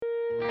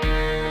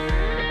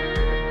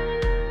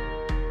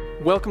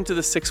Welcome to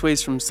the Six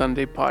Ways from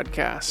Sunday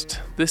podcast.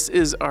 This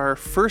is our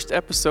first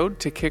episode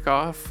to kick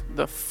off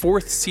the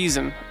fourth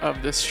season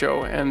of this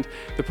show, and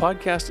the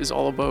podcast is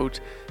all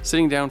about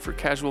sitting down for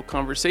casual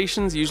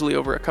conversations, usually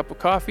over a cup of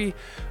coffee,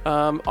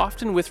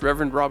 often with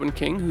Reverend Robin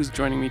King, who's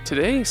joining me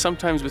today,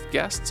 sometimes with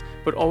guests,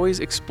 but always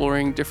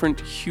exploring different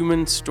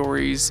human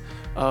stories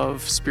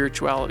of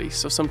spirituality.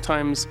 So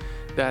sometimes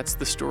that's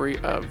the story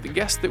of the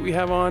guest that we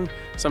have on,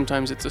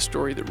 sometimes it's a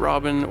story that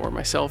Robin or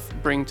myself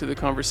bring to the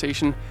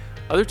conversation.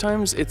 Other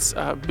times it's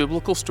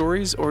biblical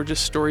stories or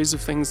just stories of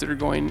things that are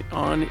going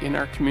on in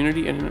our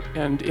community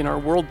and in our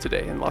world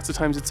today. And lots of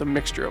times it's a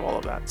mixture of all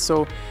of that.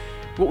 So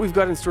what we've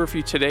got in store for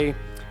you today,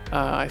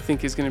 I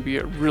think is going to be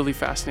a really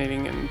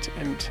fascinating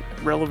and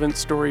relevant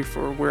story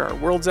for where our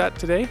world's at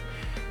today.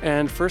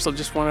 And first, I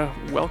just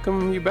want to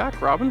welcome you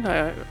back, Robin.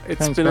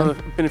 It's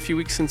been a few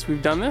weeks since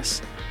we've done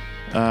this.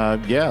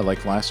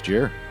 Like last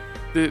year.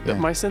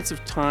 My sense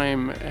of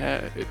time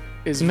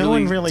is no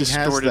really one really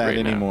has that right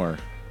anymore.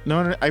 Now.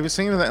 No, I was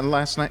thinking of that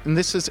last night, and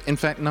this is, in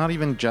fact, not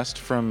even just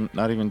from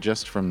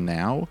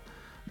now,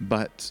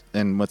 but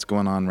and what's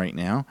going on right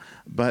now.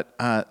 But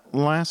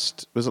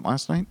was it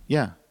last night?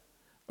 Yeah.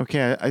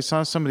 Okay, I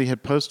saw somebody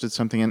had posted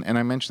something, and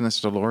I mentioned this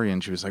to Lori,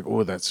 and she was like,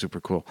 "Oh, that's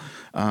super cool."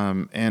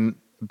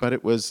 But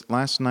it was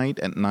last night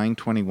at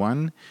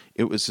 9:21.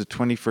 It was the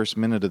 21st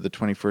minute of the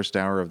 21st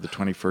hour of the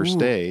 21st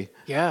day.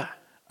 Yeah.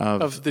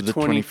 Of the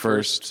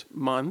 21st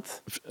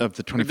month. Of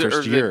the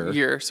 21st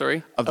year.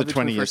 Of the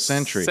 20th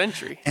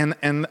century.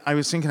 And I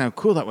was thinking how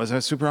cool that was. That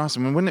was super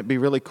awesome. And wouldn't it be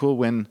really cool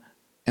when...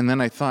 And then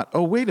I thought,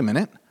 oh, wait a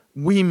minute.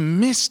 We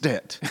missed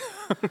it.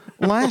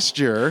 Last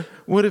year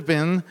would have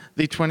been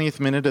the 20th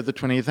minute of the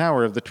 20th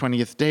hour of the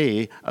 20th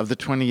day of the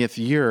 20th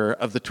year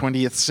of the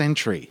 20th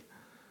century.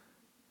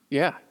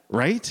 Yeah.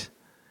 Right?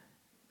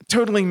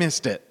 Totally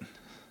missed it.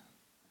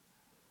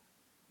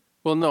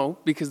 Well, no,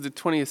 because the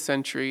 20th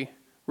century...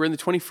 We're in the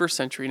 21st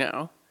century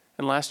now,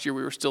 and last year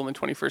we were still in the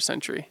 21st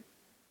century.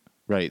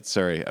 Right,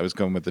 sorry. I was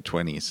going with the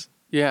 20s.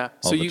 Yeah,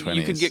 so you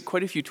could get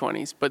quite a few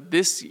 20s, but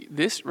this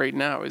right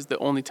now is the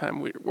only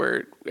time where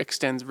it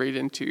extends right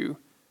into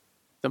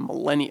the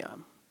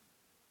millennium,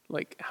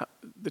 like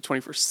the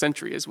 21st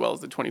century as well as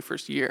the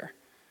 21st year.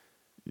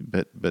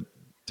 But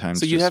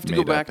time's so you'd have to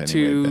go back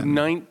to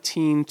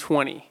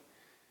 1920.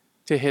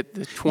 To hit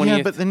the 20th.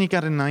 Yeah, but then you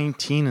got a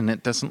 19 and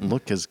it doesn't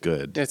look as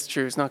good. That's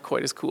true. It's not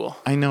quite as cool.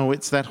 I know.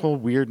 It's that whole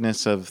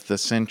weirdness of the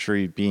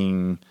century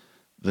being,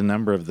 the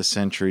number of the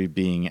century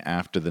being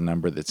after the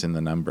number that's in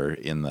the number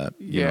in the,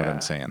 you know what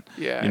I'm saying?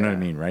 Yeah. You know what I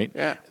mean, right?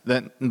 Yeah.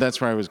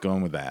 That's where I was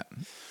going with that.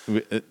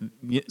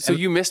 So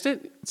you missed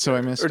it? So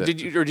I missed it.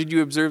 Did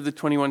you observe the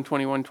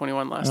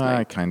 21-21-21 last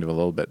night? Kind of a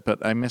little bit,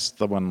 but I missed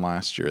the one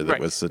last year that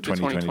was the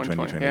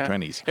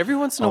 2020-2020-2020s. Every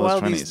once in a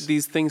while,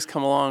 these things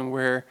come along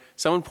where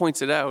someone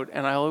points it out,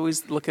 and I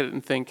always look at it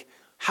and think,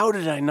 how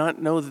did I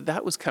not know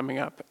that was coming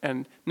up?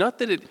 And not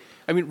that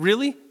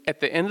really, at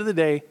the end of the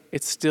day,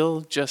 it's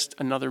still just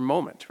another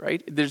moment,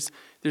 right? There's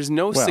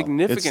no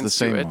significance to it. It's the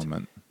same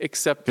moment.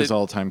 Except because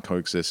all time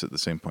coexists at the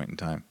same point in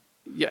time.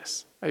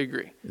 Yes, I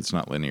agree. It's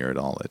not linear at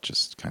all. It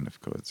just kind of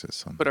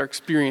coexists. But our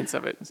experience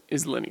of it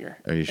is linear.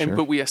 Are you sure?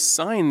 But we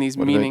assign these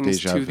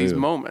meanings to these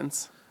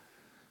moments.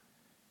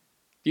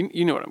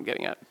 You know what I'm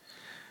getting at.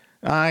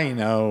 I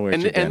know.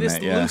 And this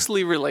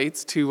loosely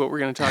relates to what we're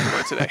going to talk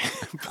about today.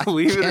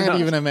 Believe it or not. I can't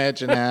even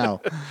imagine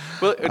how.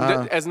 Well,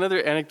 as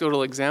another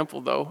anecdotal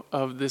example, though,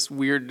 of this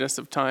weirdness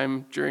of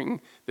time during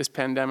this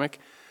pandemic,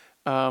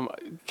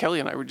 Kelly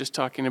and I were just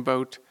talking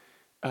about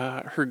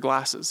her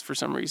glasses for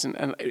some reason.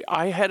 And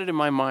I had it in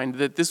my mind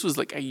that this was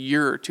like a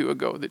year or two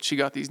ago that she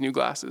got these new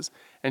glasses.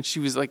 And she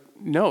was like,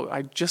 no,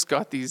 I just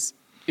got these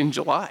in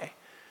July.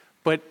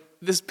 But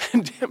this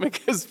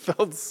pandemic has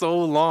felt so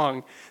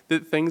long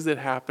that things that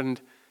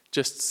happened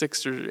just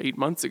 6 or 8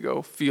 months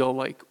ago feel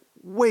like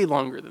way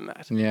longer than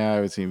that. Yeah, I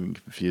was even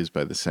confused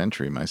by the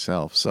century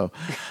myself. So,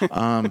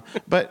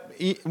 but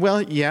you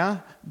know,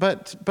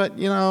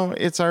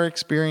 it's our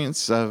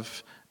experience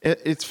of...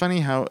 It's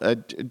funny how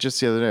just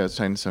the other day I was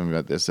talking to someone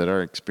about this, that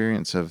our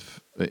experience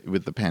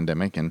with the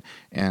pandemic and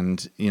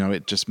you know,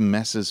 it just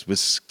messes with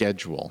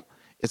schedule.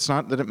 It's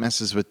not that it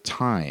messes with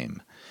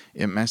time.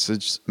 It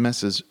messes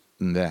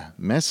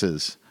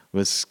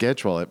with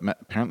schedule.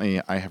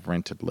 Apparently I have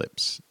rented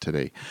lips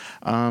today.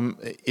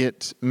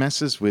 It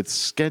messes with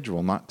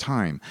schedule, not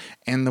time.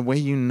 And the way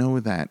you know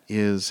that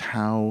is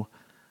how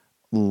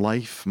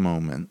life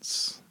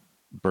moments,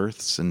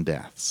 births and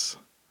deaths,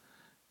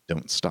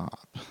 don't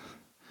stop.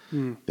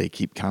 They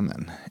keep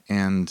coming,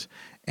 and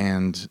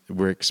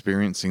we're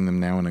experiencing them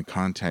now in a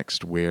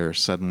context where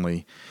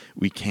suddenly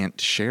we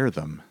can't share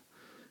them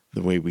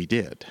the way we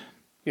did.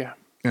 Yeah,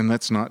 and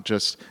that's not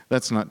just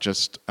about,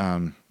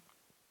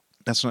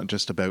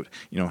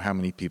 you know, how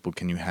many people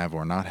can you have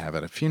or not have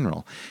at a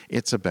funeral.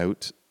 It's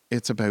about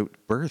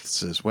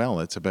births as well.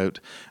 It's about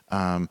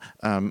my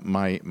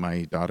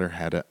daughter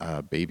had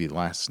a baby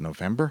last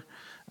November.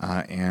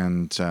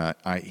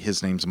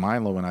 His name's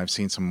Milo, and I've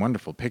seen some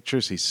wonderful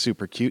pictures. He's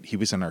super cute. He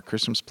was in our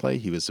Christmas play.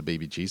 He was the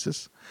baby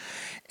Jesus.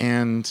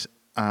 And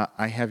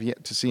I have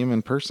yet to see him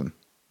in person.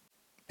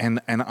 And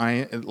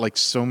I, like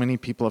so many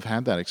people have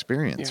had that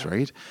experience, Yeah.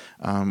 right?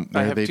 I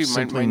Where have they've too.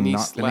 simply My niece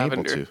not been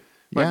Lavender, able to.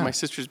 Yeah. my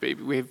sister's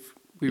baby. We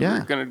Yeah.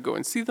 were going to go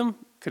and see them,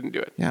 couldn't do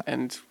it, Yeah.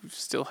 and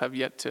still have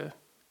yet to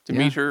Yeah.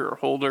 meet her or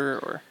hold her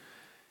or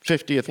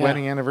 50th Yeah.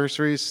 wedding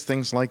anniversaries,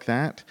 things like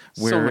that,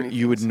 So where many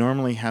you would things.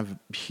 normally have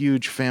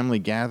huge family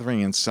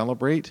gathering and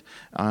celebrate,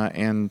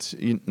 and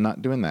you're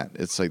not doing that.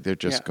 It's like they're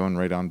just Yeah. going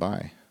right on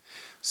by.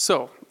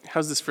 So,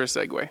 how's this for a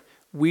segue?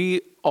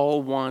 We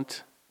all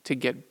want to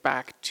get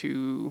back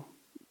to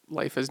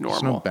life as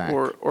There's normal, no back,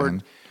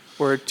 man.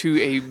 or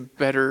to a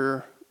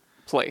better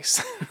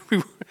place.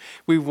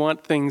 we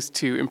want things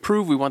to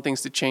improve. We want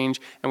things to change,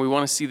 and we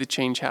want to see the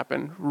change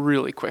happen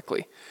really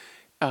quickly.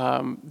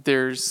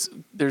 There's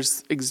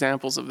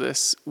examples of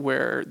this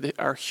where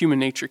our human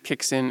nature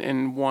kicks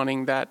in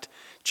wanting that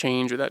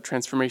change or that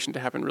transformation to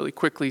happen really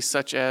quickly,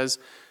 such as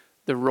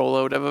the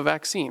rollout of a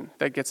vaccine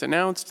that gets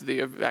announced.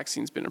 The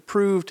vaccine's been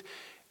approved.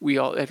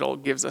 It all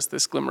gives us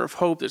this glimmer of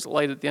hope. There's a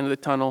light at the end of the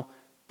tunnel,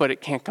 but it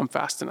can't come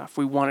fast enough.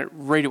 We want it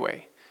right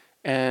away.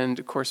 And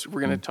of course,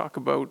 we're going to talk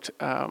about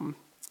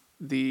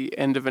the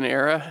end of an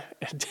era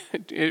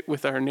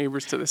with our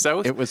neighbors to the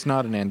south. It was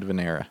not an end of an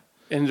era.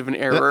 End of an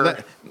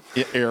error.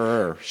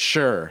 Error,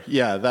 sure,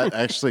 yeah. That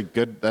actually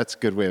good. That's a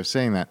good way of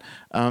saying that.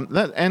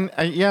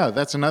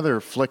 That's another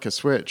flick a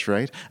switch,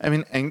 right? I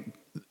mean, and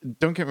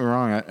don't get me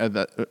wrong.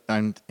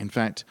 In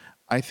fact,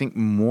 I think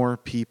more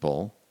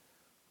people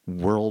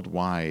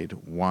worldwide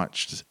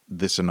watched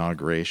this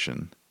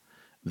inauguration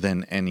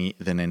than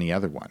any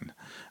other one,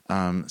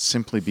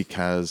 simply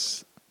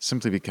because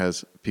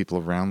people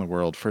around the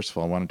world, first of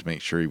all, wanted to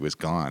make sure he was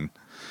gone,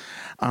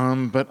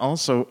 but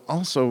also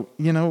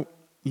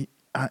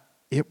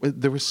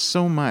there was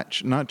so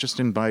much, not just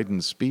in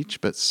Biden's speech,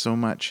 but so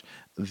much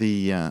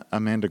the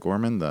Amanda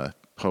Gorman, the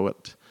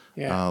poet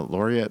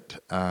laureate,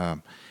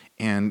 and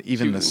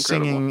even the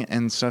singing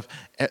and stuff,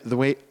 the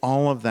way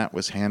all of that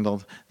was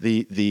handled,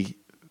 the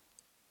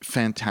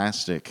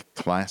fantastic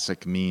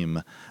classic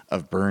meme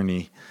of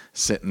Bernie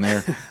sitting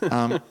there.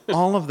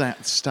 All of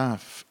that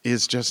stuff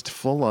is just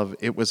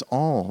it was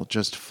all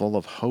just full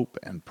of hope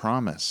and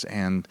promise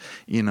and,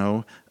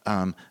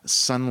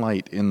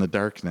 sunlight in the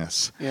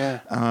darkness.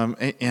 Yeah.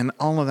 And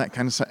all of that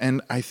kind of stuff.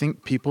 And I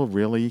think people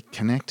really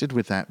connected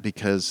with that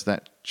because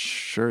that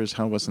sure as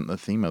hell wasn't the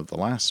theme of the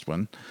last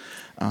one.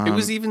 It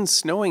was even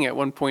snowing at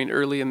one point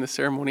early in the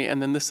ceremony,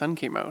 and then the sun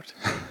came out.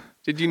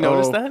 Did you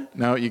notice that?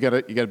 No, you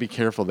gotta be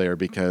careful there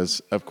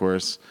because, of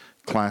course,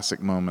 classic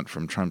moment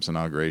from Trump's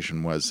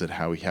inauguration was that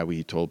how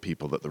he told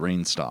people that the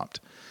rain stopped.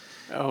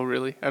 Oh,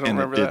 really? I don't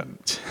remember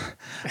that.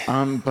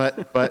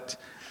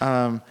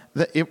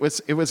 It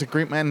was a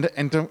great man,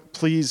 and don't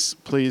please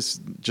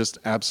just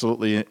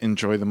absolutely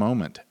enjoy the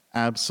moment.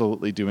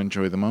 Absolutely do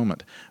enjoy the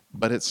moment.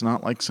 But it's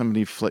not like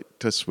somebody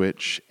flicked a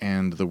switch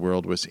and the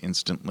world was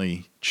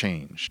instantly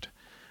changed.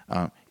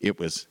 It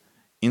was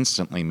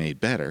instantly made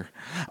better,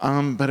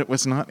 but it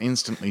was not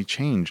instantly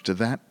changed.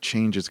 That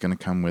change is going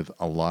to come with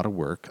a lot of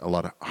work, a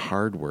lot of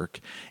hard work,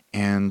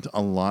 and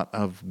a lot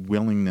of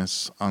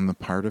willingness on the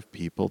part of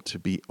people to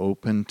be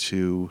open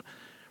to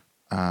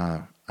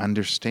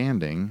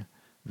understanding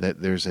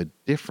that there's a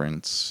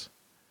difference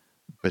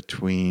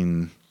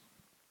between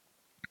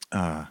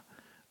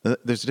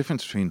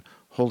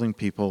holding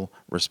people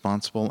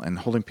responsible and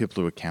holding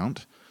people to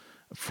account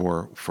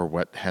for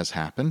what has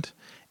happened,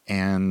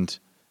 and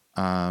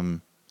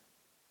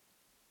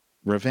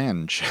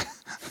revenge.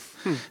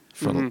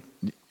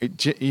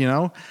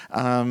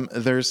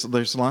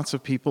 There's lots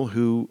of people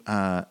who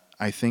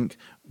I think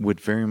would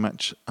very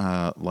much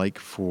like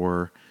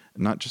for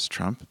not just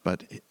Trump,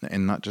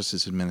 and not just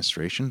his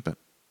administration, but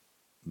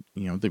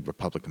the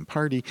Republican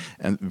Party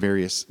and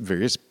various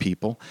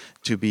people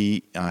to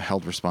be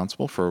held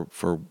responsible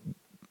for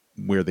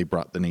where they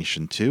brought the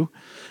nation to,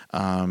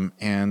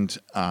 and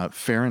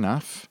fair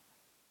enough,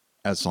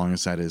 as long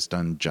as that is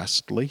done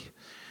justly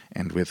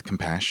and with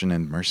compassion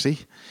and mercy.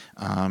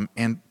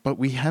 But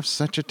we have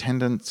such a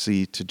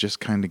tendency to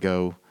just kind of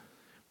go,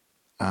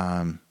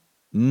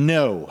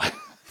 no,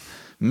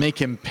 make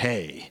him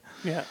pay.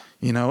 Yeah.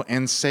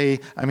 And say,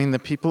 I mean, the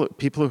people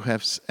who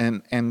have,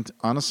 and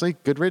honestly,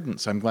 good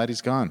riddance. I'm glad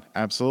he's gone.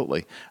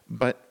 Absolutely.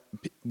 But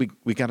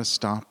we got to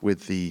stop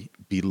with the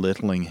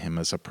belittling him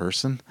as a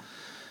person.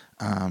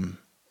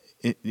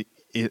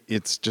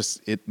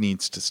 It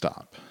needs to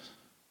stop.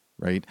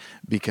 Right,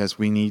 because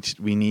we need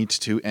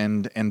to,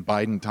 and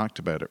Biden talked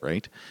about it.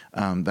 Right,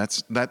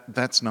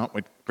 that's not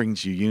what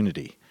brings you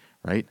unity.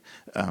 Right,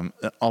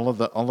 all of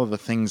the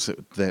things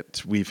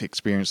that we've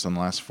experienced in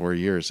the last 4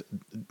 years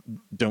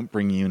don't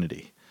bring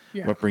unity.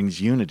 Yeah. What brings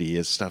unity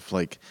is stuff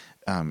like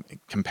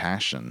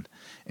compassion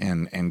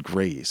and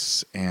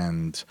grace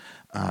and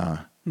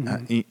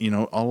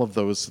all of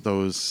those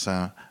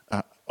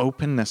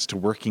openness to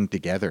working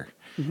together.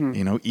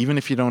 Mm-hmm. Even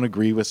if you don't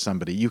agree with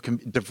somebody,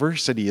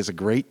 diversity is a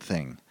great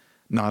thing,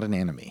 not an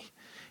enemy.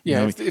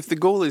 Yeah, if the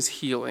goal is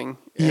healing,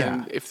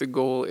 and if the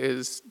goal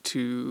is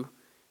to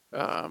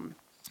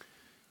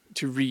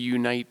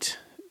reunite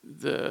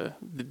the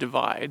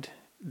divide,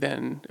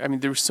 then I mean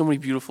there were so many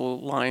beautiful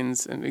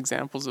lines and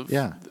examples of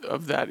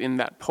that in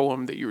that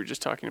poem that you were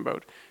just talking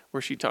about,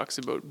 where she talks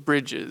about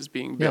bridges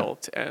being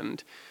built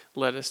and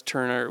let us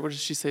turn our, what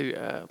does she say?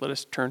 Let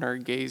us turn our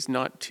gaze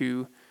not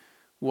to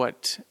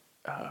what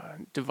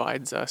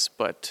divides us,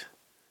 but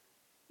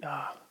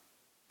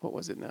what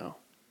was it now?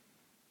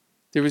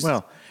 There was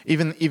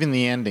even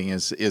the ending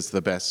is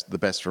the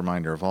best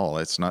reminder of all.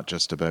 It's not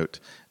just about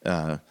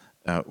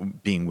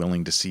being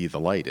willing to see the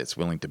light; it's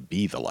willing to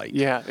be the light.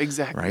 Yeah,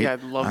 exactly. Right? Yeah, I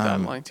love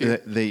that line too.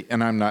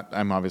 And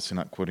I'm obviously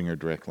not quoting her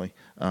directly,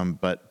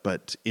 but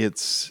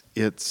that's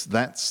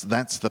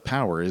the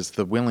power, is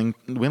the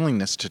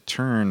willingness to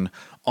turn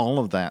all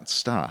of that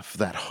stuff,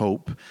 that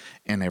hope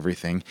and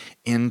everything,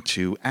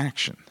 into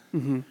action.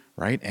 Mm-hmm.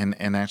 Right?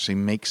 And actually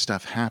make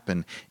stuff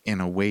happen in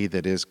a way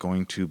that is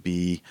going to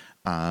be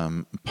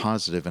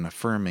positive and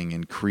affirming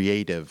and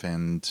creative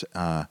and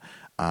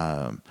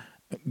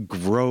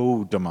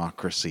grow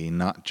democracy,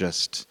 not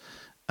just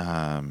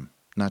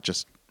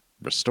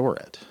restore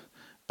it,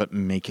 but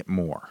make it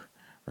more,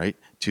 right?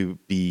 To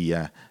be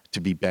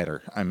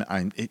better.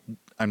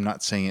 I'm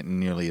not saying it in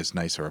nearly as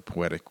nice or a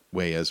poetic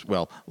way as,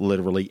 well,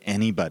 literally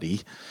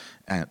anybody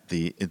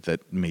that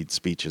made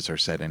speeches or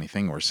said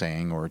anything or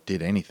sang or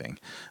did anything.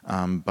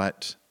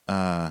 But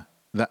I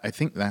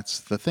think that's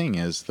the thing,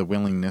 is the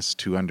willingness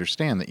to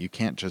understand that you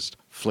can't just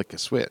flick a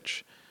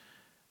switch.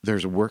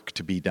 There's work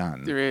to be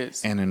done. There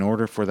is. And in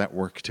order for that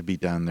work to be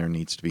done, there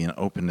needs to be an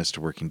openness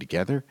to working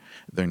together.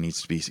 There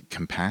needs to be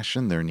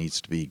compassion. There needs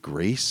to be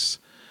grace.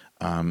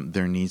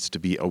 There needs to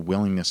be a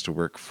willingness to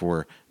work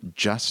for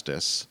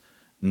justice,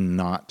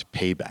 not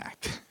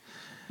payback.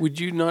 Would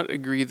you not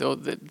agree, though,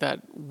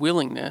 that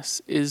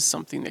willingness is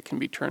something that can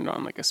be turned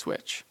on like a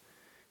switch?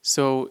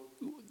 So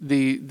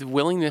the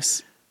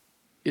willingness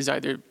is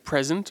either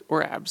present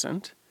or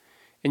absent,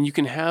 and you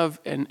can have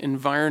an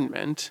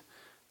environment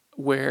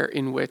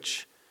in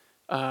which,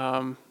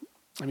 so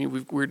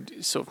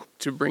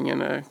to bring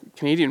in a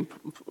Canadian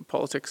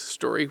politics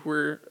story,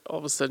 we're all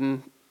of a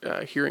sudden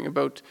hearing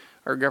about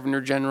our Governor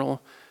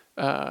General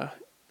at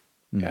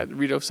the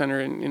Rideau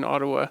Centre in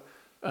Ottawa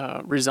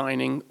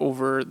resigning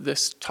over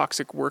this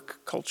toxic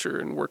work culture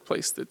and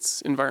workplace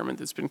environment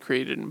that's been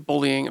created, and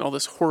bullying and all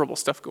this horrible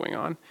stuff going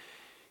on.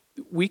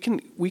 We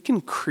can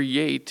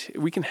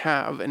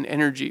have an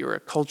energy or a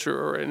culture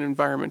or an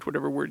environment,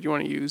 whatever word you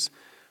want to use,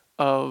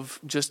 of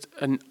just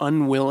an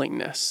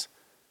unwillingness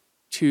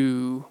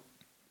to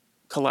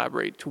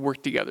collaborate, to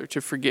work together,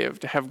 to forgive,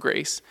 to have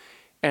grace.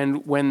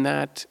 And when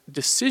that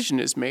decision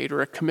is made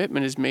or a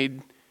commitment is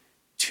made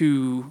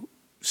to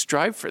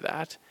strive for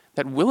that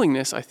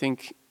willingness, I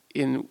think,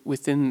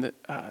 within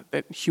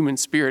that human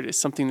spirit is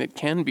something that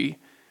can be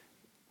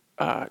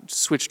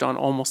switched on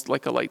almost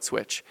like a light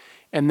switch.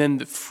 And then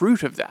the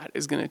fruit of that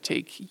is going to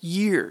take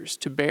years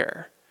to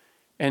bear,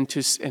 and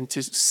to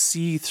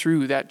see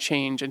through that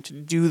change, and to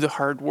do the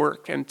hard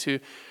work, and to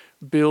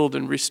build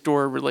and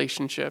restore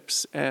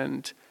relationships,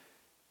 and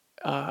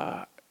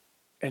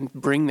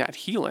bring that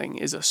healing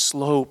is a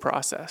slow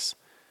process.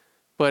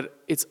 But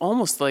it's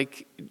almost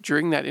like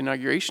during that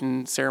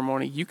inauguration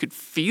ceremony, you could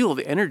feel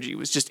the energy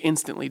was just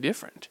instantly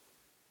different.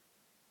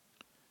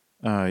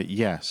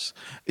 Yes.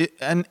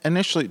 And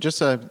initially,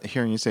 just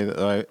hearing you say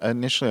that,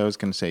 initially I was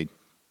going to say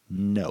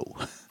no.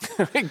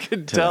 I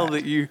could tell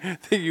that you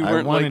weren't.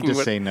 I wanted to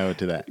say no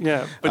to that.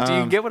 Yeah, but do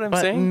you get what I'm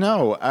saying?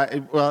 No.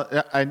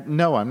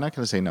 No, I'm not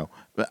going to say no,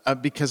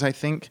 but because I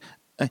think.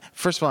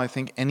 First of all, I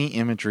think any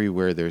imagery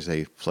where there's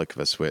a flick of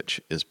a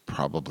switch is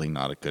probably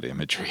not a good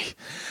imagery.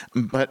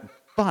 But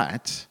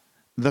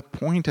the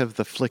point of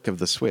the flick of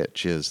the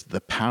switch is the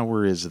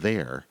power is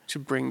there. To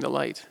bring the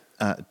light.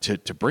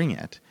 To bring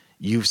it.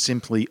 You've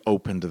simply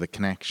opened the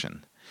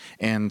connection.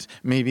 And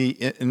maybe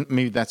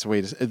that's the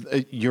way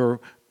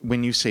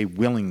when you say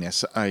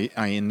willingness, I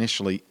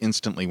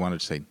instantly wanted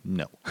to say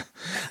no.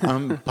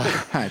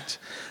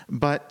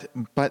 But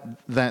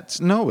that's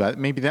no.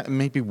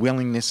 Maybe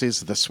willingness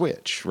is the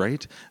switch,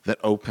 right? That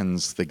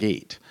opens the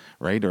gate,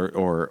 right?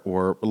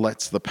 Or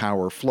lets the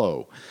power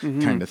flow,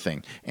 kind of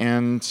thing.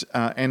 And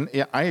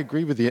yeah, I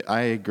agree with you.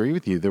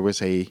 There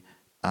was like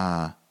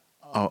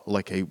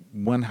a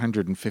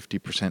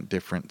 150%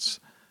 difference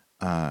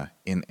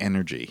in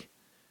energy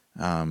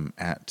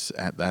at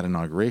that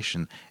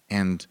inauguration,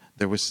 and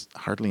there was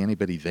hardly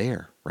anybody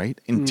there,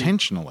 right?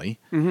 Intentionally,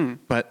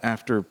 but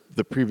after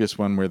the previous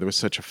one where there was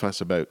such a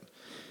fuss about,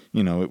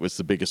 it was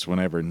the biggest one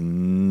ever.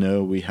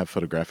 No, we have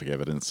photographic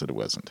evidence that it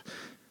wasn't.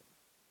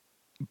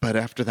 But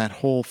after that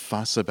whole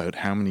fuss about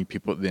how many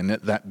people,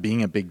 that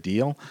being a big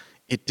deal,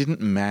 it didn't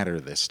matter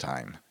this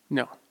time.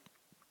 No.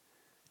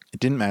 It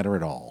didn't matter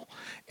at all.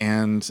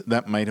 And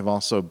that might have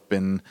also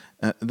been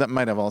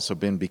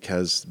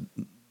because,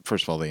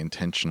 first of all, they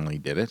intentionally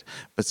did it,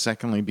 but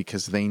secondly,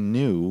 because they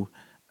knew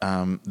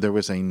there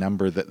was a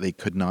number that they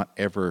could not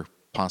ever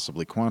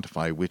possibly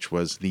quantify, which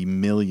was the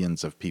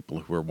millions of people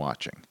who were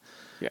watching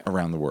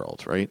around the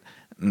world, right?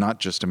 Not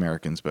just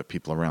Americans, but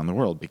people around the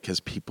world,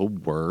 because people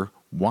were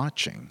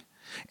watching.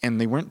 And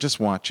they weren't just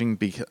watching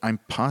because I'm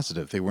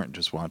positive they weren't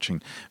just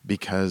watching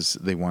because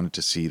they wanted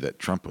to see that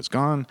Trump was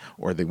gone,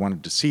 or they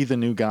wanted to see the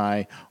new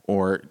guy,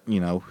 or,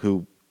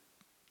 who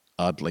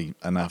oddly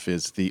enough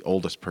is the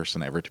oldest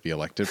person ever to be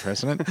elected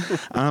president.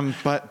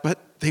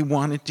 But they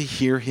wanted to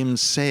hear him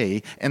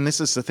say, and this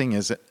is the thing,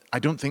 is that I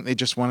don't think they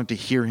just wanted to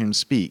hear him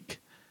speak.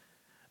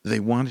 They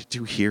wanted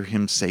to hear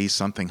him say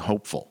something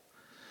hopeful.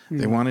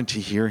 They wanted to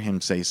hear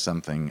him say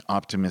something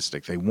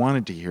optimistic. They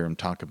wanted to hear him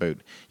talk about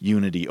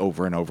unity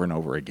over and over and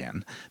over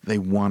again. They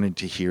wanted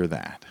to hear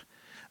that.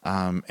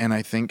 And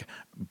I think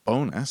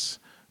bonus,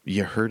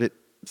 you heard it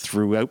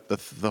throughout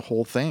the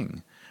whole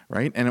thing,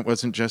 right? And it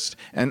wasn't just,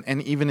 and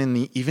even in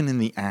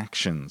the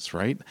actions,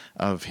 right,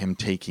 of him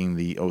taking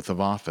the oath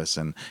of office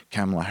and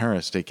Kamala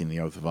Harris taking the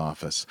oath of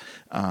office,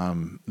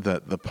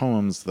 the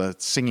poems, the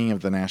singing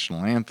of the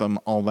national anthem,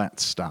 all that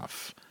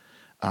stuff.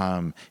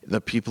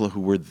 The people who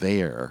were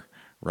there,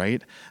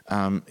 right?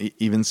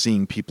 Even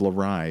seeing people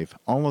arrive,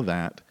 all of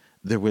that,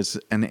 there was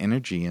an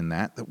energy in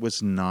that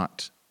was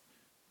not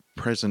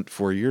present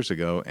 4 years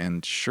ago,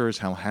 and sure as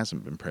hell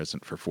hasn't been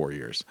present for 4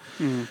 years.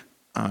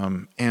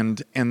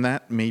 And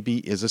that maybe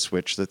is a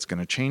switch that's going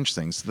to change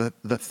things.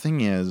 The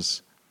thing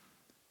is,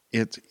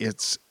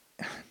 it's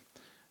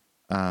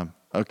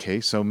okay.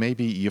 So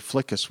maybe you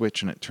flick a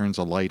switch and it turns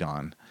a light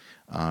on.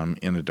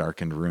 In a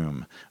darkened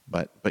room,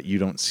 but you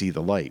don't see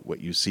the light. What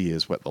you see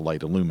is what the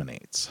light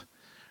illuminates,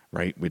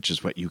 right? Which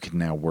is what you can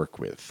now work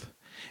with.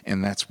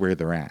 And that's where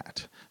they're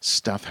at.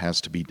 Stuff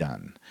has to be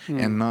done.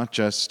 And not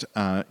just,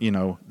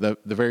 the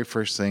very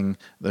first thing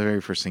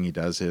he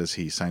does is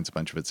he signs a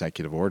bunch of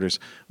executive orders,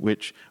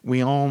 which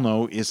we all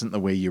know isn't the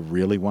way you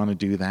really want to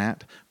do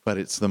that, but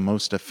it's the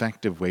most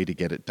effective way to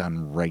get it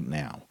done right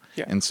now.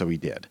 Yeah. And so he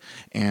did.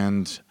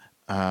 And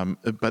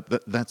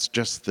but that's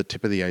just the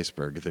tip of the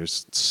iceberg.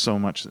 There's so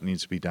much that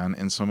needs to be done,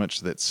 and so much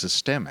that's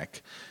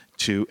systemic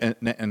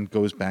and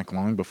goes back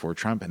long before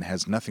Trump and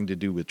has nothing to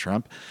do with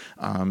Trump,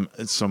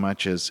 so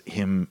much as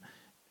him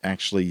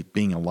actually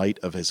being a light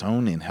of his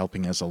own and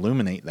helping us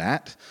illuminate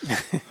that.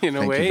 In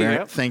a way,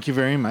 yep. Thank you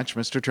very much,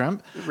 Mr.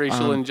 Trump.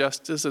 Racial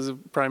injustice is a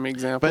prime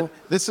example.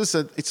 But this is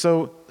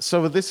so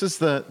this is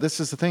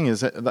the thing, is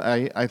that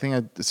I think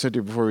I said to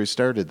you before we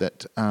started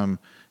that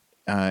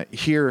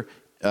here.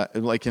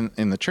 Like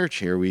in the church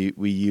here,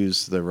 we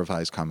use the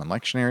Revised Common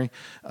Lectionary,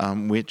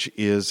 which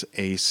is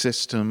a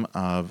system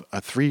of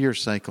a 3-year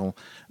cycle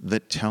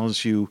that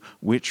tells you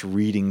which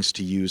readings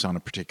to use on a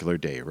particular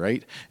day,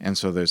 right? And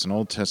so there's an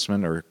Old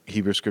Testament or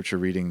Hebrew Scripture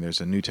reading,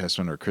 there's a New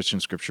Testament or Christian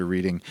Scripture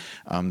reading,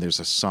 there's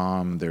a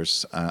psalm,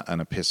 there's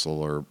an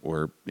epistle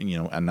or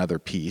another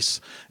piece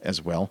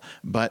as well.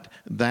 But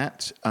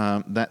that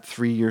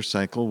 3-year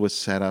cycle was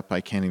set up, I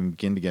can't even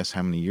begin to guess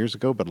how many years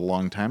ago, but a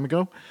long time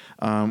ago,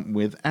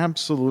 with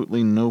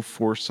absolutely no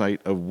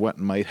foresight of what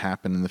might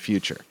happen in the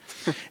future.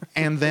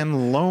 And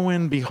then lo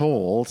and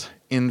behold,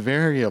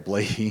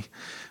 invariably,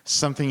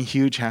 something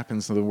huge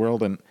happens in the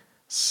world, and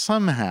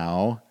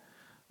somehow,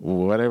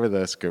 whatever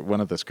one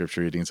of the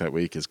scripture readings that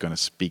week is going to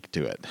speak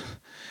to it.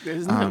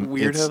 Isn't it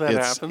weird how that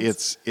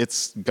happens?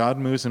 It's God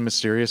moves in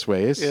mysterious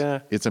ways.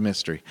 Yeah. It's a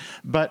mystery.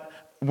 But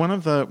one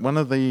of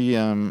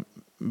the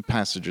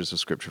passages of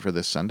scripture for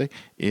this Sunday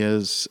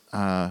is,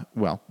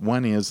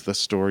 one is the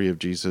story of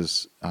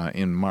Jesus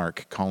in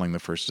Mark calling the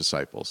first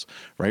disciples,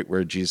 right?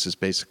 Where Jesus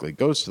basically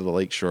goes to the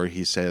lakeshore.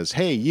 He says,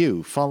 "Hey,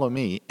 you, follow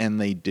me," and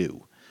they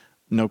do.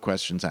 No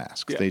questions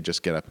asked. Yeah. They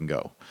just get up and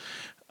go.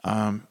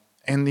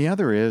 And the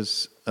other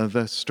is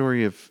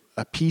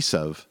a piece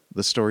of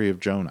the story of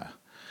Jonah.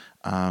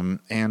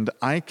 And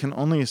I can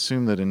only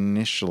assume that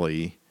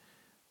initially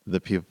the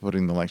people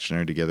putting the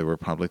lectionary together were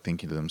probably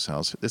thinking to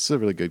themselves, this is a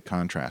really good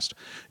contrast.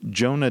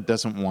 Jonah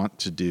doesn't want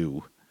to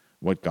do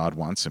what God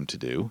wants him to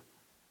do.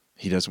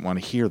 He doesn't want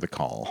to hear the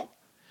call.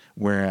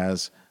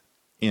 Whereas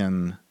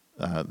in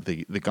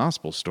the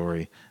gospel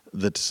story,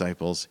 the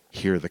disciples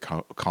hear the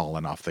call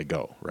and off they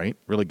go, right?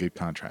 Really good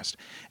contrast.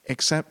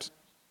 Except,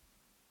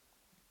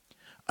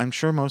 I'm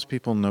sure most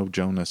people know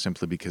Jonah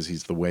simply because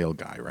he's the whale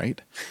guy,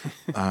 right?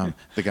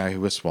 The guy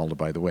who was swallowed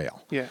by the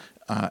whale. Yeah.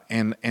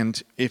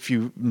 And if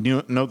you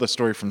know the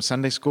story from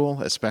Sunday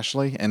school,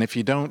 especially, and if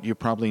you don't, you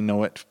probably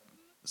know it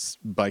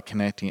by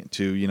connecting it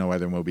to,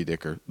 either Moby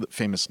Dick or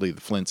famously the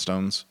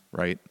Flintstones,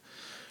 right?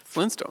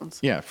 Flintstones?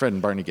 Yeah, Fred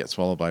and Barney get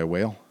swallowed by a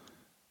whale.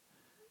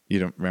 You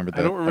don't remember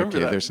that? I don't remember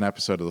that. There's an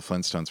episode of the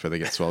Flintstones where they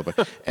get swallowed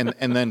by,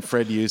 and then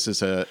Fred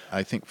uses a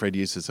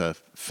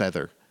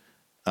feather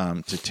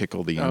to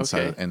tickle the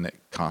inside, okay. and it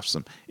coughs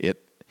them.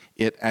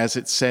 It, as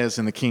it says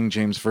in the King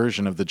James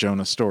Version of the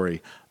Jonah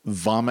story,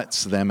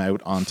 vomits them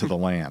out onto the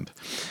land.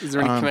 Is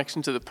there any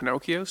connection to the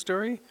Pinocchio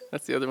story?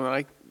 That's the other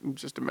one I'm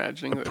just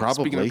imagining.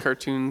 Probably. Speaking of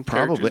cartoon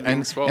probably.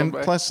 characters being and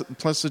by.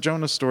 plus the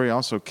Jonah story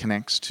also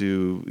connects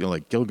to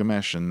like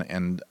Gilgamesh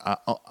and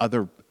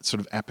other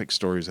sort of epic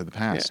stories of the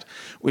past,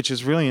 which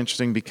is really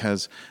interesting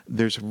because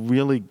there's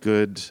really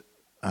good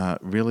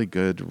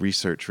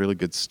research, really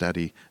good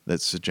study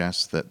that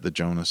suggests that the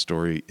Jonah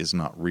story is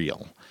not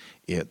real.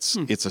 It's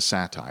a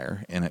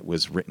satire, and it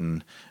was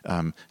written.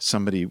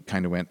 Somebody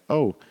kind of went,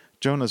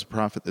 Jonah's a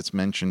prophet that's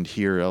mentioned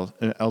here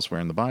elsewhere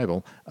in the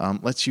Bible.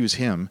 Let's use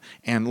him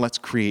and let's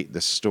create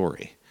this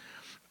story.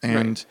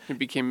 And right. It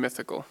became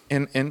mythical.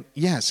 And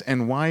yes,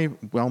 and why?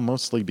 Well,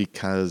 mostly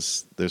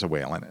because there's a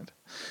whale in it,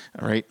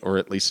 right? Or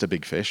at least a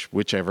big fish,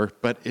 whichever.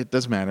 But it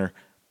doesn't matter.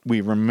 We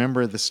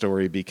remember the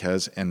story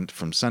because, and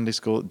from Sunday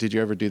school, did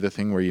you ever do the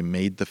thing where you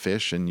made the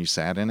fish and you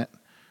sat in it?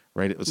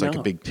 Right? It was like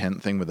a big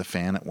tent thing with a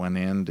fan at one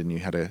end, and you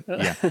had a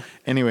yeah.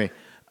 Anyway,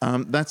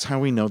 that's how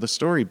we know the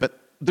story. But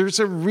there's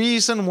a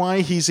reason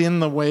why he's in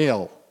the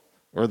whale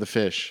or the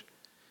fish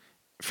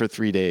for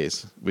 3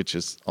 days, which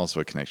is also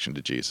a connection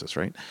to Jesus,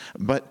 right?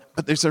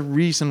 But there's a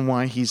reason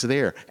why he's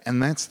there,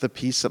 and that's the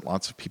piece that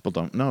lots of people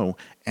don't know.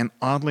 And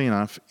oddly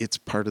enough, it's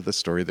part of the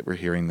story that we're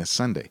hearing this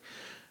Sunday.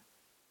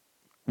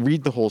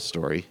 Read the whole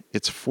story.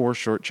 It's 4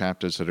 short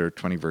chapters that are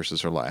 20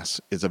 verses or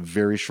less. It's a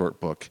very short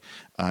book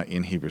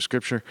in Hebrew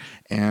Scripture,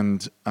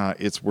 and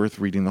it's worth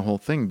reading the whole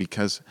thing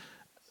because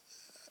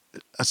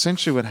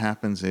essentially what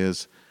happens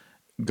is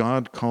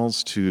God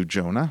calls to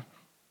Jonah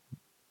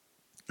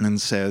and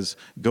says,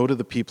 go to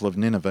the people of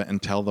Nineveh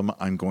and tell them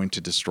I'm going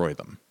to destroy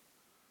them.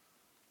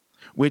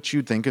 Which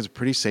you'd think is a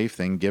pretty safe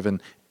thing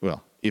given,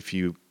 well, if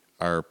you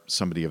are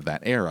somebody of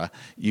that era,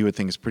 you would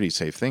think it's a pretty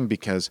safe thing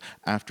because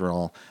after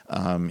all,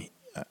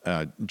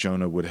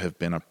 Jonah would have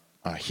been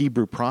a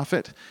Hebrew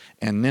prophet,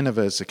 and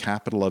Nineveh is the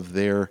capital of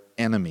their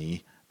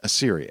enemy,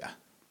 Assyria.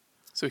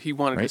 So he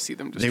wanted to see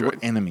them destroyed. They were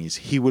enemies.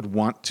 He would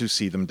want to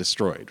see them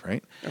destroyed,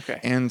 right?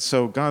 Okay. And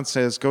so God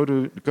says, go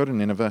to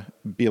Nineveh.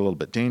 Be a little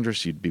bit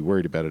dangerous. You'd be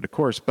worried about it, of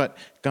course. But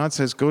God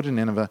says, go to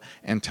Nineveh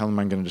and tell them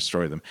I'm going to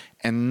destroy them.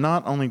 And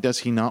not only does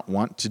he not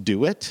want to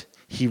do it,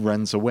 he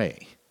runs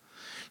away.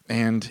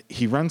 And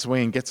he runs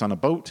away and gets on a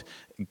boat.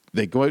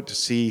 They go out to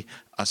sea.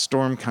 A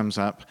storm comes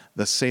up.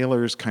 The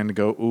sailors kind of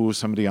go, ooh,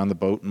 somebody on the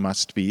boat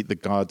the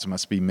gods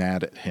must be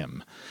mad at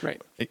him.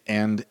 Right.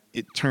 And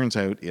it turns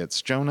out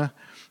it's Jonah.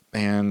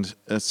 And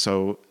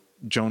so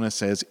Jonah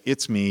says,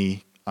 it's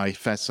me. I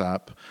fess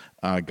up.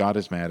 God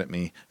is mad at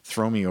me.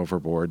 Throw me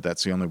overboard.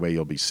 That's the only way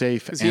you'll be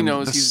safe. And he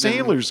knows the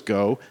sailors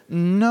go,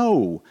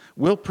 no,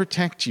 we'll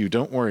protect you.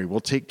 Don't worry.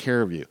 We'll take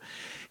care of you.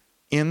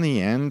 In the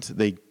end,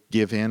 they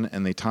give in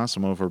and they toss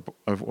him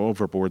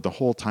overboard the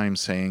whole time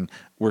saying,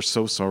 we're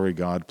so sorry,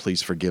 God.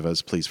 Please forgive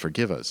us. Please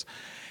forgive us.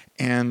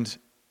 And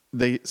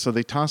they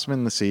toss him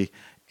in the sea.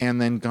 And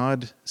then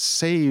God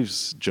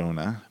saves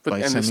Jonah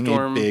by sending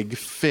a big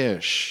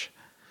fish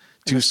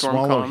to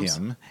swallow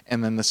him,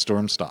 and then the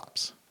storm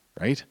stops,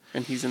 right?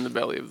 And he's in the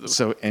belly of the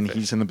fish.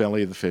 He's in the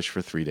belly of the fish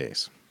for 3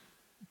 days,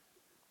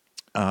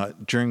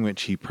 during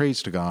which he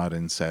prays to God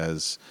and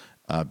says,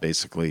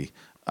 basically,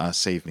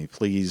 save me,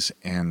 please,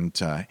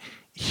 and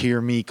hear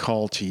me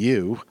call to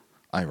you,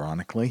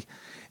 ironically,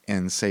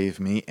 and save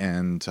me,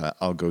 and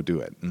I'll go do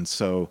it. And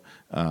so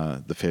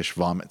the fish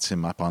vomits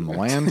him up on the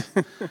land.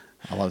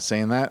 I love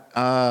saying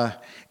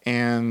that.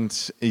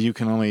 And you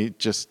can only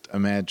just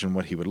imagine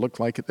what he would look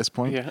like at this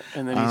point. Yeah,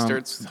 and then he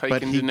starts hiking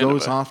but he to Nineveh.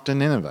 goes off to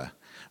Nineveh,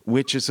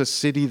 which is a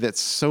city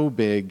that's so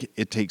big,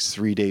 it takes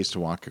 3 days to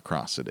walk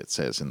across it, it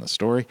says in the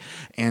story.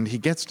 And he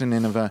gets to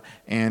Nineveh,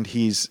 and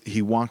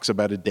he walks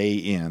about a day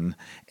in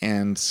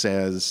and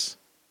says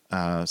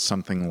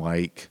something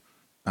like,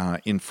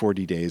 in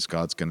 40 days,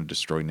 God's going to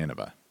destroy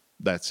Nineveh.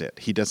 That's it.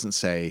 He doesn't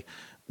say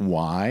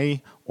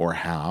why or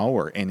how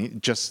or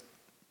just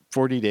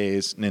 40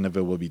 days,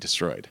 Nineveh will be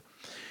destroyed.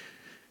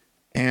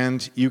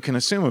 And you can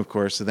assume, of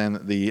course,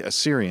 then the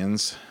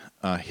Assyrians,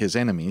 his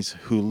enemies,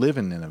 who live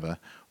in Nineveh,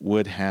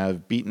 would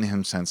have beaten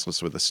him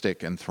senseless with a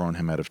stick and thrown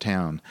him out of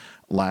town,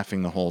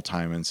 laughing the whole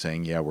time and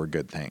saying, yeah, we're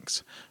good,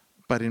 thanks.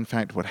 But in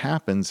fact, what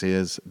happens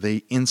is they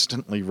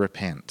instantly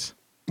repent.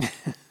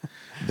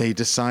 They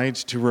decide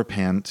to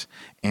repent,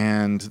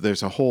 and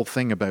there's a whole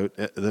thing about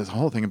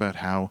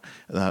how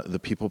the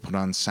people put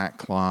on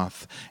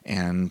sackcloth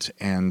and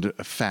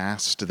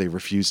fast. They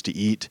refuse to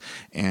eat,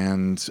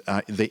 and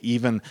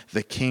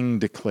the king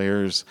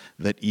declares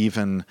that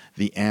even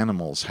the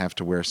animals have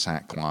to wear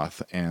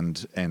sackcloth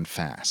and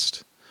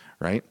fast,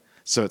 right?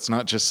 So it's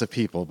not just the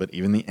people, but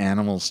even the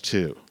animals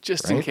too.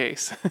 Just right? in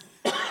case.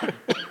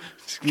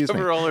 Excuse me.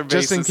 Cover all our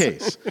bases. Just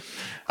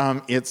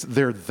in case.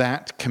 They're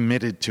that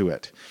committed to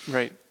it.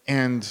 Right.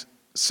 And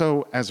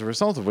so as a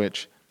result of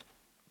which,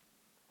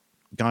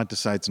 God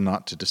decides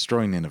not to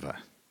destroy Nineveh,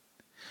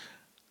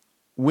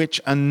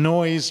 which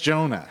annoys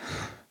Jonah,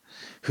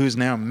 who's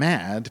now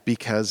mad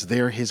because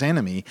they're his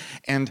enemy.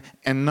 And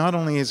not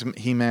only is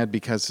he mad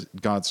because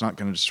God's not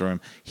going to destroy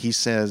him, he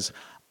says,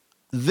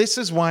 this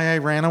is why I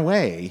ran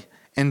away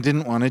and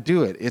didn't want to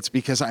do it. It's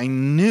because I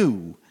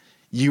knew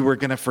you were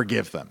going to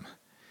forgive them.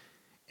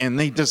 And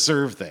they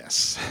deserve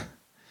this.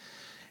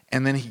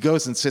 And then he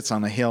goes and sits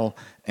on a hill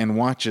and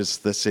watches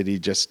the city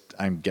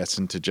I'm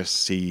guessing to just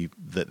see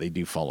that they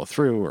do follow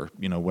through or,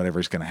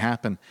 whatever's going to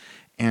happen.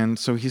 And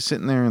so he's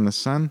sitting there in the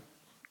sun.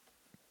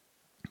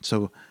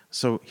 So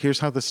here's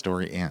how the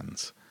story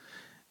ends.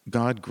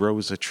 God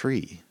grows a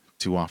tree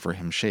to offer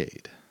him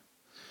shade,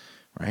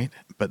 right?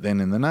 But then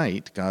in the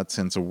night, God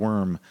sends a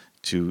worm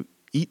to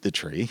eat the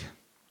tree,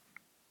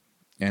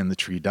 and the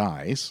tree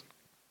dies.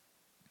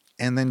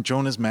 And then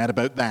Jonah's mad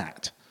about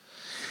that.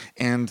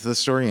 And the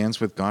story ends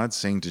with God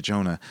saying to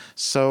Jonah,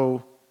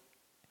 so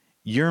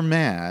you're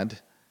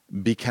mad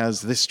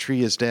because this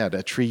tree is dead,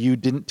 a tree you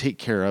didn't take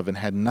care of and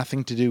had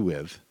nothing to do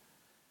with.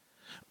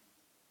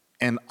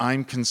 And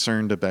I'm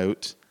concerned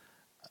about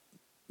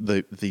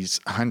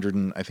these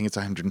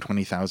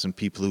 120,000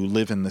 people who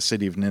live in the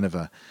city of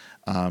Nineveh,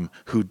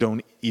 who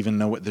don't even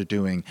know what they're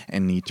doing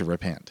and need to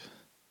repent.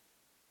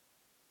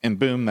 And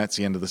boom, that's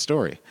the end of the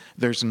story.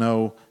 There's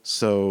no,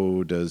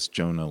 so does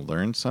Jonah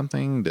learn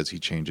something? Does he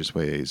change his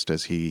ways?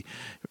 Does he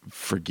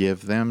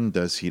forgive them?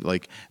 Does he,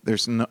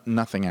 there's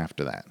nothing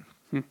after that,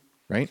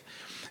 right?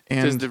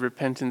 And does the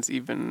repentance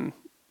even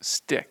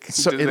stick?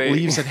 So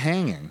leaves it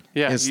hanging,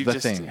 is the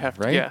thing, have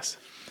to right? guess.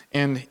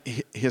 And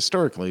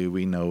historically,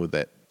 we know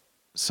that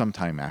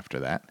sometime after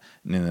that,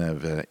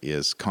 Nineveh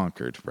is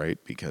conquered, right?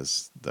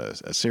 Because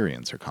the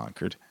Assyrians are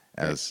conquered,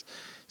 as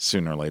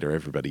sooner or later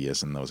everybody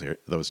is in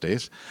those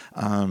days.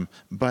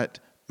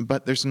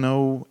 But there's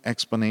no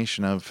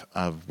explanation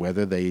of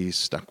whether they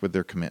stuck with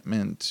their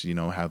commitment,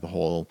 how the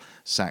whole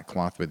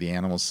sackcloth with the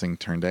animals thing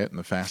turned out and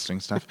the fasting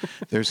stuff.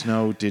 There's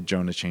no, did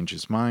Jonah change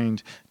his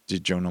mind?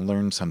 Did Jonah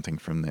learn something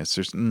from this?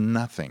 There's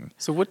nothing.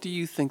 So what do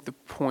you think the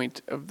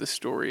point of the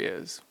story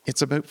is?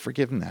 It's about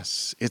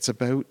forgiveness.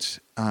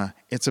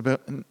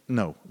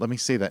 No, let me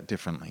say that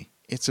differently.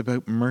 It's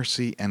about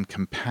mercy and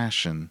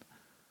compassion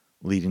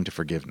leading to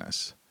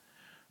forgiveness.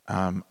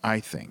 I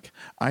think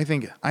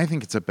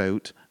it's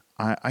about,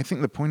 I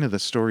think the point of the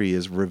story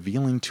is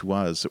revealing to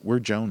us that we're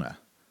Jonah.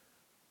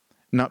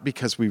 Not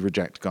because we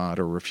reject God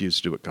or refuse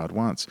to do what God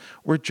wants.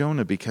 We're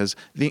Jonah because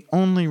the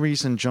only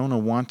reason Jonah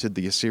wanted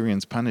the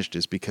Assyrians punished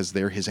is because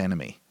they're his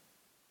enemy.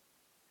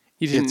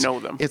 He didn't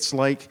know them. It's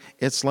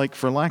like,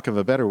 for lack of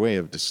a better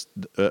way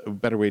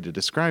to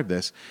describe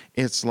this,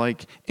 it's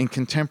like in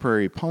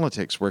contemporary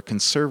politics where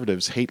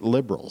conservatives hate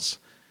liberals.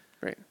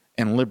 Right.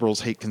 And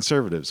liberals hate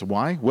conservatives.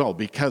 Why? Well,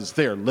 because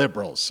they're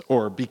liberals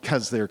or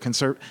because they're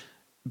conservative.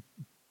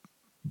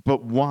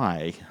 But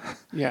why?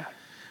 Yeah.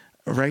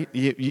 Right?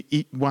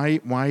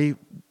 Why?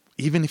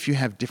 Even if you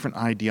have different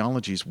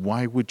ideologies,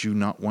 why would you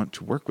not want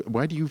to work with?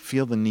 Why do you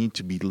feel the need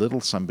to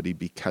belittle somebody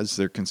because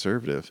they're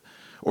conservative,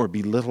 or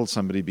belittle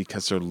somebody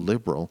because they're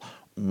liberal?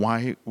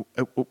 Why?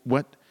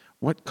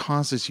 What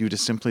causes you to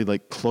simply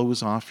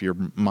close off your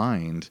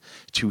mind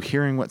to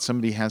hearing what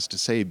somebody has to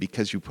say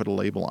because you put a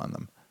label on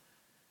them?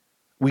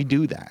 We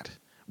do that.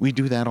 We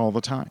do that all the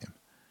time.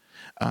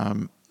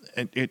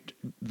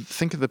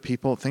 Think of the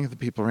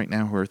people right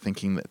now who are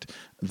thinking that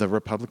the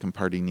Republican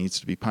Party needs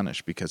to be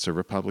punished because they're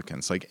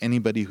Republicans. Like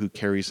anybody who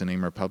carries the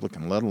name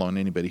Republican, let alone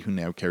anybody who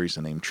now carries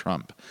the name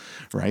Trump,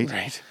 right?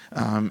 Right.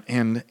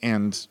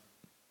 And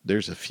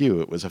there's a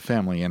few. It was a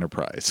family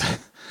enterprise,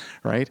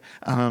 right?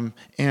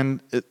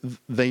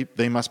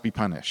 They must be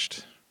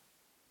punished,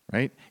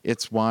 right?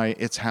 It's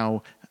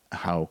how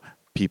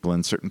people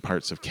in certain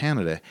parts of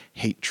Canada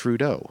hate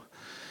Trudeau.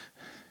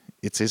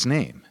 It's his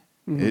name.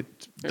 Mm-hmm.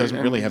 It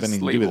doesn't really have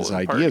anything to do with his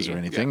ideas or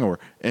anything. Yeah.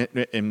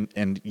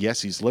 And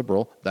yes, he's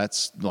liberal.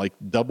 That's like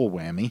double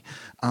whammy.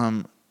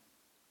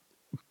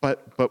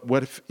 But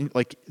what if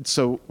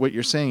so? What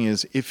you're saying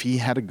is, if he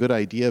had a good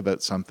idea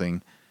about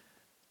something,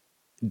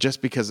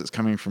 just because it's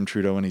coming from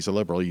Trudeau and he's a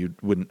liberal, you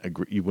wouldn't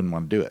agree. You wouldn't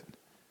want to do it.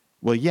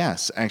 Well,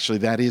 yes, actually,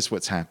 that is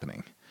what's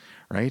happening.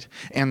 Right?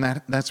 And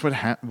that's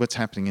what's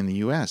happening in the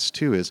U.S.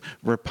 too, is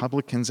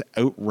Republicans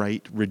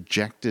outright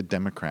rejected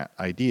Democrat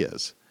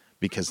ideas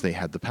because they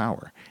had the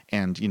power.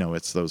 And,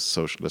 it's those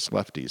socialist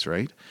lefties,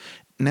 right?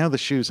 Now the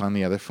shoe's on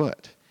the other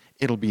foot.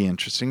 It'll be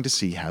interesting to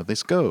see how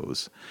this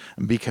goes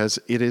because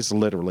it is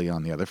literally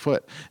on the other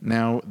foot.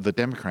 Now the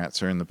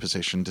Democrats are in the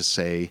position to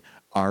say,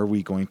 are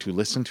we going to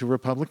listen to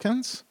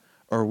Republicans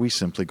or are we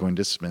simply going to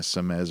dismiss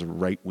them as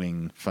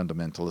right-wing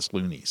fundamentalist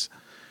loonies?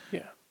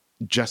 Yeah.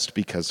 Just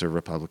because they're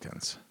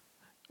Republicans?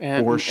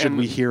 Or should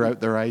we hear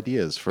out their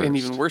ideas first? And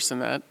even worse than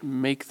that,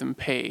 make them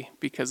pay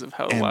because of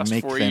how the last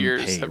 4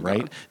 years have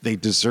right? gone. They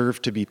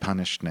deserve to be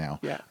punished now.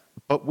 Yeah.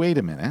 But wait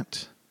a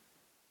minute.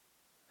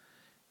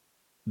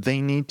 They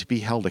need to be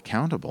held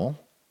accountable,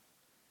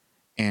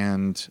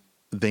 and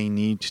there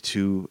need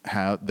to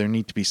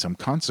be some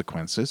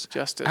consequences.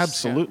 Justice.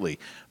 Absolutely.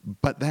 Yeah.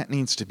 But that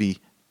needs to be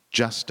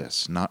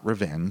justice, not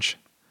revenge.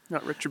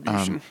 Not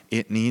retribution.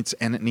 It needs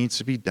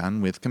to be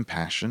done with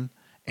compassion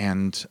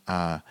and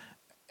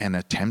an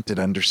attempt at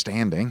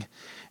understanding,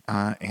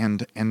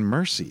 and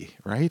mercy,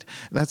 right?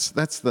 That's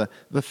the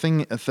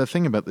thing. The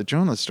thing about the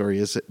Jonah story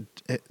is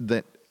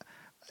that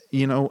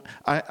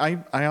I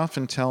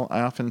often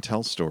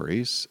tell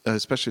stories,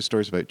 especially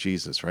stories about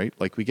Jesus, right?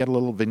 Like we get a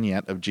little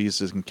vignette of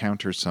Jesus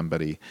encounters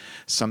somebody,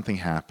 something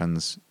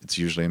happens. It's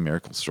usually a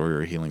miracle story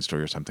or a healing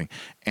story or something,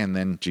 and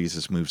then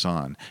Jesus moves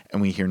on,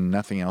 and we hear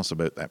nothing else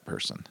about that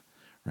person,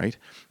 right?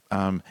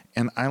 And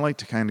I like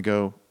to kind of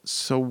go,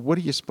 so what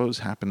do you suppose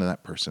happened to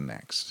that person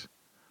next?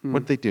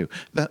 What they do,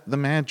 the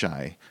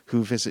Magi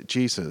who visit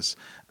Jesus,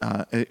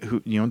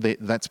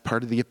 that's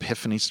part of the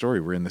Epiphany story.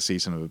 We're in the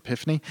season of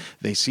Epiphany.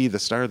 They see the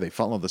star, they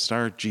follow the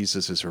star.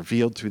 Jesus is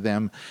revealed to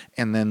them,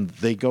 and then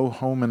they go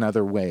home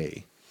another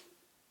way.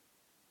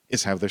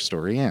 Is how their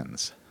story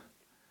ends.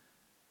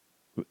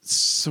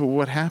 So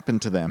what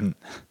happened to them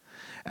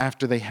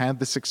after they had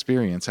this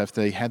experience?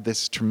 After they had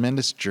this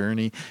tremendous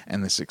journey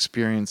and this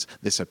experience,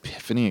 this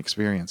Epiphany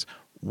experience?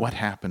 What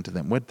happened to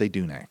them? What did they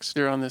do next?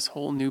 They're on this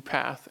whole new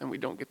path, and we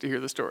don't get to hear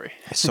the story.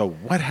 So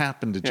what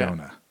happened to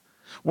Jonah?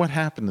 What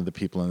happened to the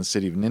people in the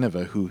city of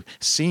Nineveh who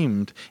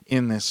seemed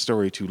in this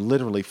story to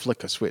literally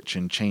flick a switch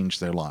and change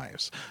their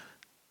lives?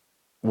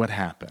 What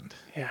happened?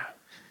 Yeah.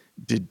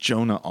 Did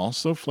Jonah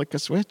also flick a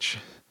switch?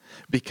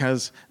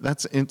 Because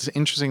it's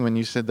interesting when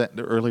you said that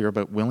earlier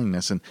about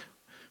willingness, and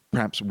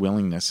perhaps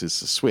willingness is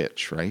the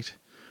switch, right?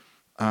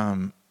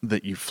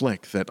 That you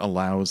flick that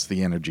allows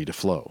the energy to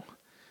flow.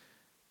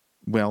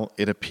 Well,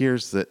 it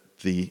appears that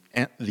the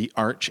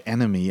arch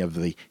enemy of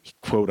the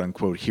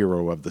quote-unquote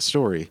hero of the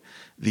story,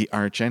 the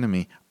arch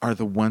enemy, are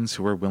the ones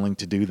who are willing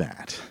to do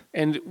that.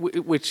 And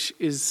which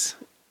is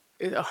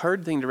a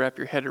hard thing to wrap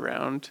your head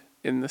around,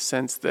 in the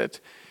sense that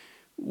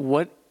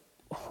what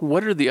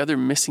are the other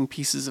missing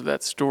pieces of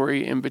that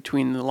story in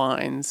between the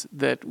lines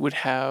that would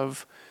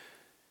have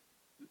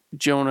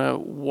Jonah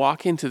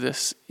walk into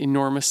this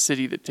enormous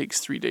city that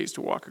takes 3 days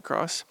to walk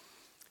across,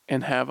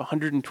 and have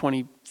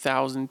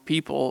 120,000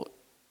 people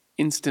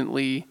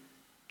instantly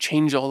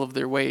change all of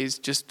their ways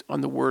just on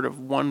the word of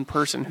one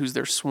person who's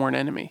their sworn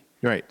enemy.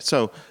 Right.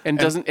 So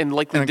and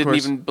likely didn't course,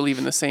 even believe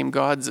in the same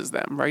gods as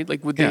them, right?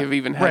 Like, would they have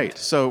even had... Right.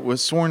 So it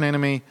was sworn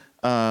enemy.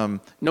 No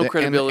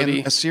credibility.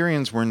 And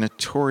Assyrians were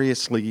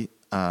notoriously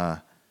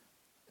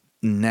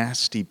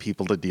nasty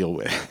people to deal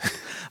with.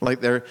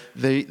 Like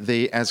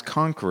they as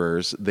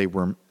conquerors, they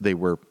were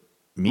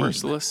mean.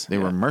 Merciless. They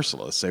were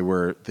merciless. They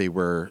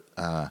were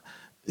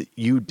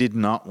you did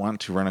not want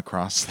to run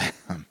across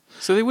them.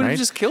 So they would have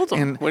just killed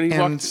him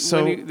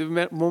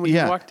the moment he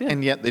walked in.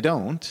 And yet they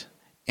don't.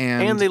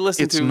 And they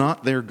listen it's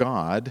not their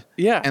God.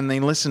 Yeah. And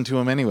they listen to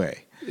him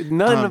anyway.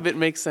 None of it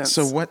makes sense.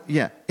 So what?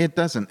 Yeah, it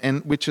doesn't.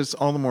 And which is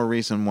all the more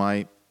reason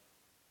why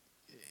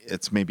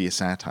it's maybe a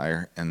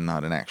satire and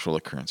not an actual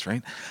occurrence,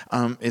 right?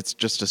 It's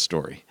just a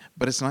story.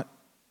 But it's not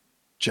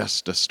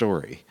just a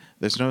story.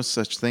 There's no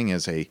such thing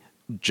as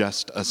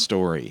just a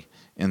story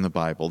in the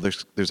Bible.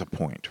 There's a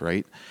point,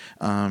 right?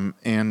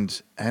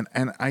 And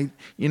I,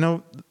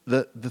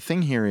 the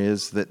thing here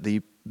is that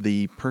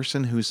the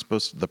person who's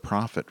supposed to, the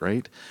prophet,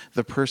 right?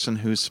 The person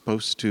whose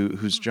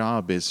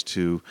job is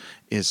to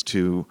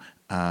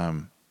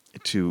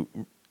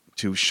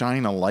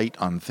shine a light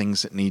on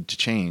things that need to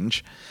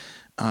change,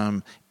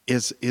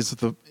 is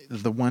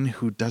the one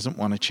who doesn't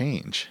want to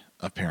change,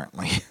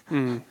 apparently.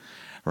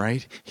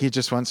 Right? He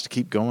just wants to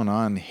keep going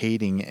on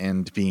hating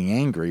and being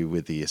angry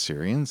with the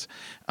Assyrians,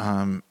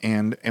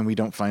 and we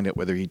don't find out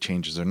whether he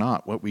changes or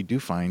not. What we do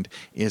find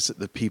is that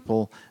the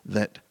people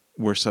that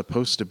were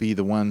supposed to be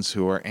the ones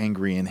who are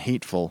angry and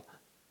hateful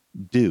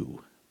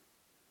do.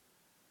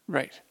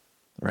 Right.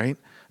 Right?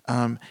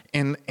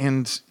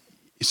 And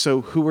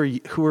so who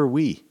are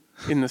we?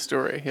 In the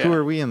story, yeah. Who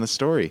are we in the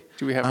story?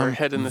 Do we have our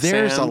head in the sand?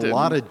 There's a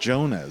lot of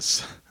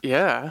Jonahs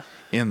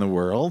in the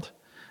world.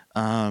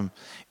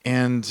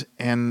 And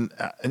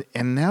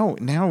now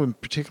in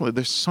particular,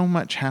 there's so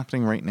much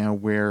happening right now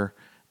where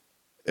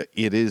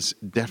it is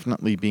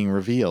definitely being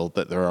revealed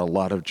that there are a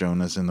lot of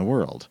Jonahs in the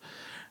world,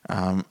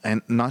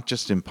 and not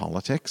just in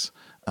politics,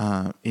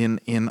 in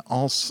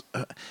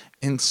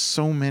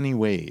so many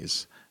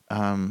ways.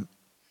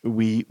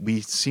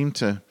 We seem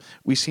to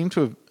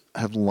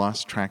have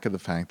lost track of the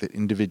fact that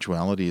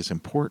individuality is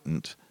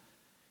important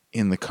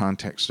in the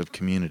context of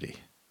community.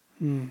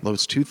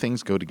 Those two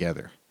things go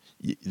together.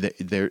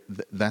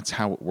 That's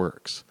how it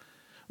works.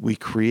 We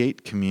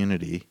create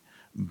community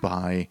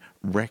by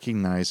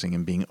recognizing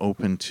and being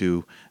open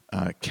to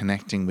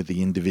connecting with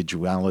the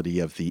individuality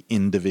of the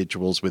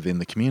individuals within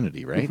the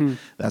community, right? Mm-hmm.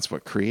 That's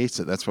what creates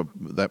it. That's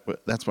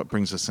what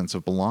brings a sense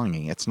of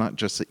belonging. It's not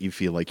just that you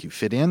feel like you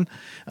fit in.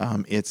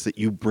 It's that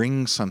you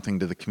bring something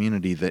to the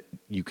community that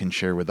you can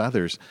share with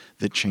others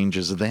that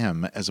changes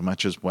them as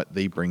much as what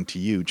they bring to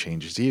you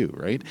changes you,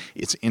 right?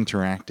 It's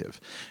interactive.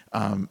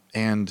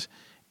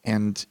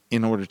 And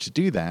in order to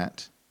do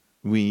that,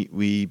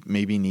 we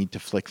maybe need to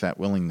flick that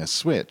willingness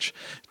switch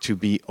to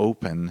be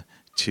open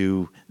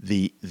to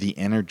the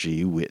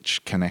energy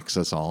which connects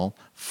us all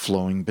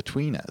flowing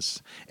between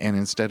us. And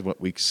instead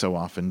what we so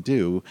often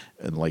do,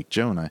 like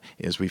Jonah,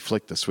 is we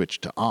flick the switch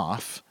to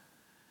off,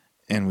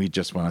 and we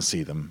just want to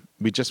see them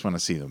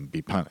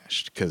be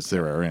punished because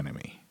they're our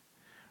enemy,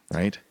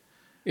 right?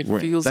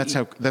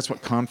 That's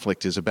what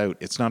conflict is about.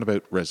 It's not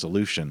about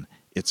resolution,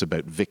 it's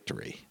about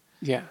victory.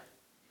 Yeah.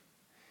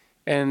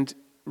 And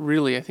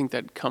really, I think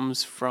that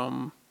comes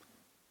from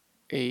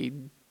a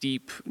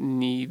deep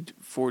need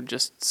for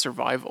just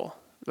survival.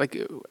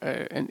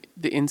 And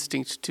the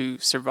instinct to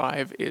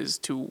survive is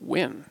to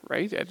win,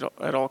 right?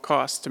 At all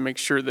costs, to make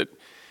sure that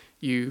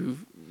you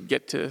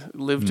get to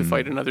live to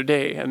fight another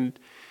day. And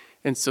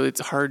so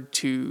it's hard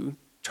to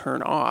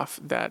turn off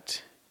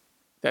that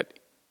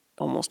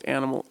almost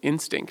animal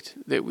instinct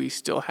that we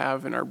still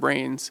have in our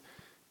brains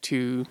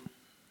to,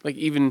 like,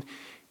 even,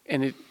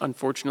 and it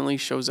unfortunately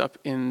shows up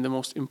in the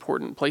most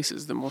important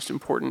places, the most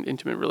important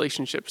intimate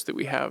relationships that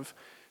we have.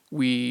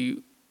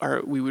 We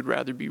would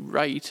rather be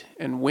right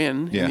and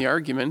win in the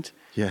argument,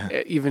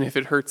 even if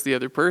it hurts the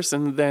other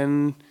person,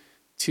 than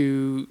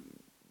to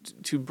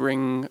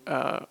bring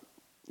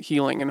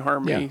healing and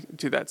harmony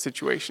to that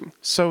situation.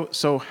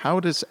 So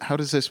how does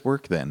this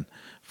work then?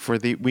 For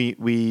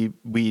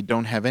we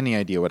don't have any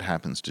idea what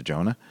happens to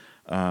Jonah,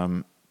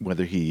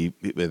 whether he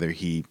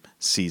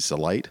sees the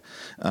light,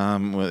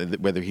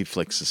 whether he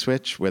flicks the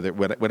switch,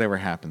 whatever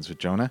happens with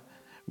Jonah,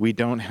 we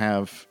don't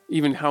have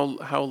even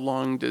how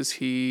long does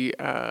he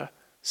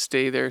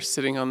stay there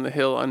sitting on the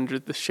hill under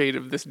the shade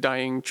of this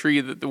dying tree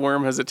that the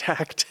worm has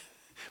attacked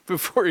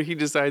before he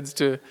decides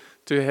to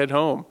head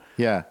home.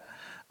 We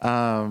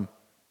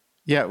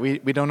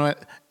don't know.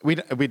 We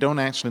don't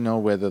actually know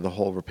whether the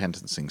whole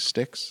repentance thing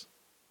sticks,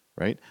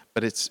 right?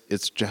 But it's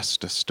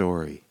just a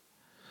story.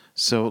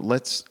 So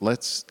let's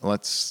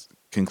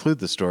conclude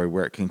the story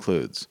where it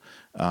concludes.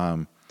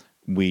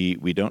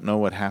 We don't know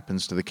what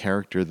happens to the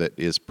character that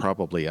is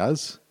probably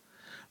us.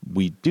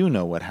 We do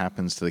know what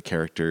happens to the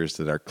characters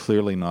that are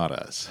clearly not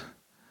us,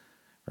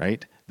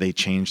 right? They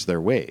change their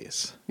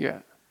ways. Yeah.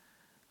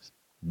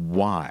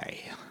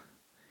 Why?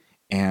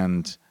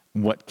 And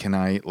what can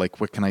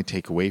I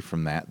take away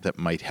from that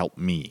might help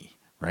me,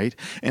 right?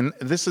 And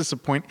this is the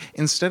point.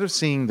 Instead of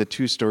seeing the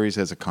two stories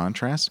as a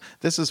contrast,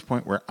 this is the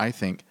point where I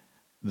think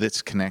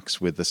this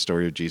connects with the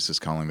story of Jesus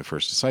calling the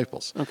first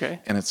disciples. Okay.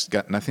 And it's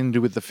got nothing to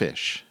do with the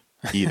fish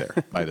either,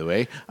 by the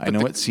way. I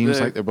know it seems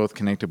like they're both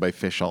connected by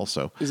fish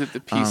also. Is it the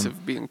piece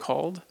of being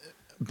called?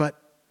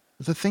 But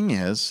the thing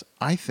is,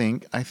 I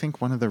think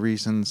one of the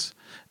reasons,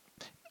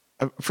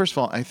 first of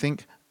all, I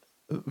think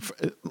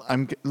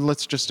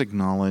let's just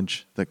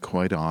acknowledge that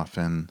quite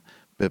often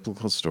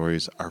biblical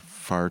stories are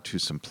far too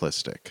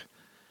simplistic.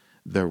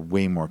 They're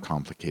way more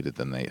complicated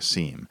than they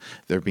seem.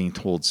 They're being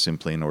told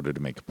simply in order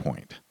to make a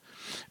point.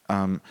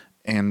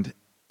 And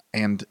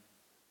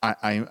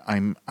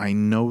I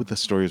know the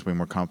story is way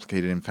more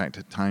complicated. In fact,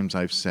 at times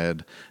I've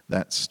said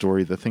that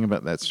story, the thing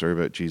about that story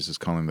about Jesus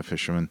calling the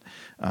fishermen,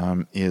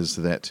 is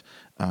that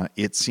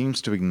it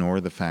seems to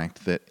ignore the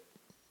fact that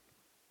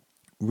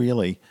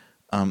really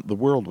the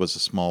world was a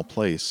small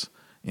place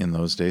in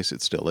those days.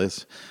 It still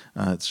is.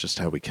 It's just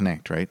how we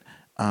connect, right?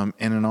 And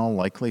in all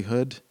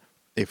likelihood,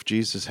 if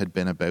Jesus had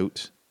been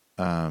about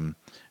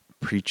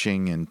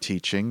preaching and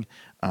teaching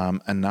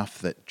enough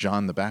that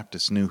John the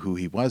Baptist knew who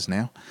he was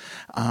now,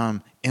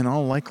 in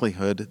all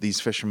likelihood, these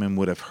fishermen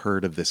would have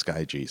heard of this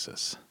guy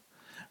Jesus,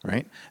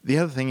 right? The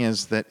other thing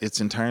is that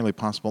it's entirely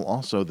possible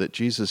also that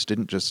Jesus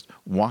didn't just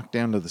walk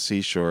down to the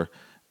seashore,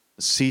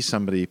 see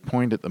somebody,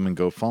 point at them and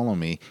go, follow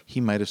me.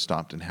 He might have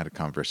stopped and had a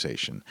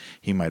conversation.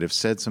 He might have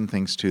said some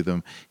things to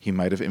them. He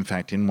might have, in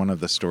fact, in one of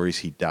the stories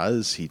he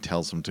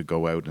tells them to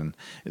go out and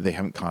they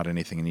haven't caught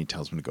anything and he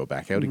tells them to go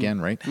back out again,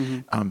 right?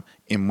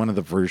 In one of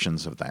the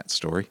versions of that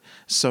story.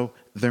 So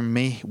there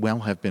may well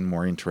have been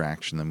more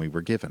interaction than we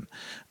were given.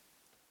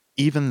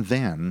 Even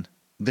then,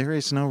 there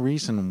is no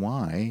reason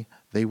why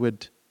they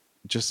would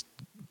just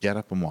get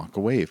up and walk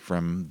away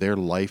from their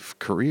life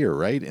career,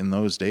 right? In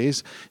those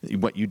days,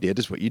 what you did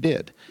is what you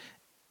did.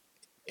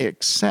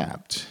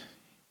 Except,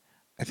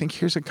 I think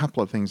here's a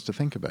couple of things to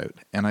think about.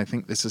 And I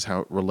think this is how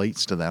it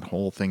relates to that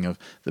whole thing of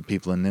the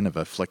people in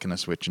Nineveh flicking a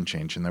switch and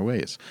changing their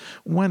ways.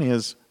 One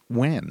is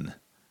when,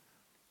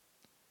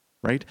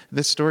 right?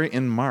 This story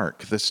in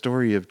Mark, the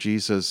story of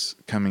Jesus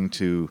coming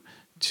to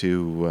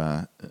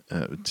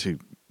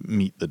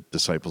meet the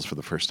disciples for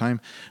the first time.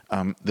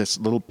 This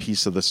little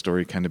piece of the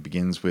story kind of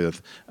begins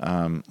with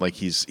like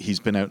he's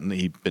been out and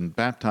he'd been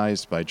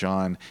baptized by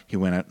John. He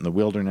went out in the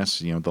wilderness,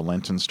 the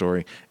Lenten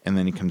story, and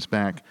then he comes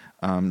back.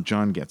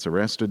 John gets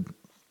arrested,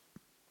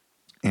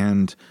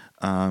 and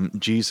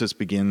Jesus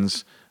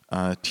begins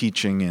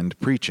teaching and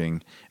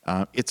preaching.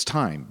 It's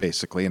time,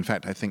 basically. In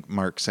fact, I think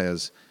Mark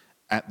says,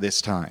 at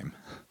this time.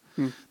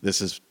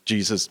 This is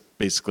Jesus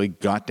basically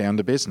got down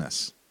to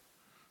business.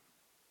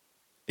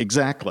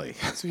 Exactly.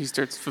 So he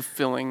starts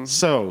fulfilling.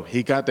 So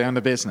he got down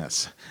to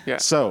business. Yeah.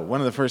 So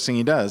one of the first things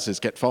he does is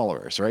get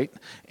followers, right?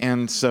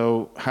 And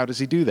so how does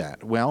he do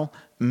that? Well,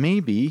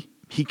 maybe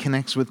he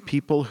connects with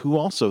people who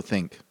also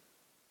think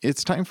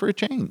it's time for a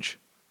change.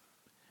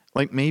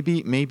 Like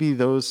maybe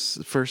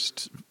those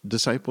first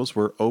disciples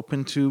were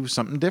open to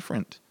something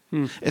different,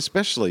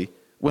 especially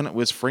when it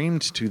was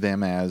framed to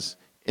them as,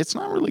 it's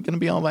not really going to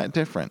be all that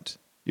different.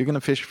 You're going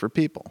to fish for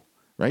people,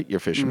 right? You're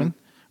fishermen.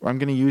 Or I'm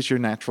going to use your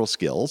natural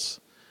skills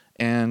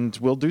and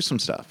we'll do some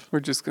stuff.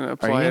 We're just going to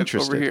apply it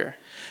over here.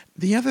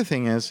 The other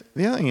thing is,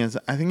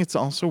 I think it's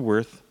also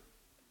worth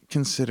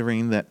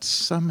considering that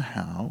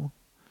somehow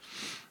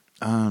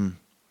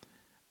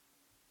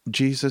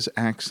Jesus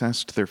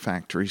accessed their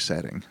factory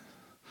setting.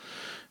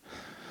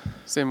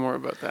 Say more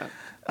about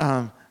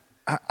that.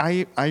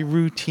 I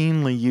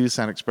routinely use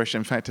that expression.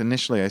 In fact,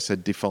 initially I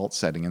said default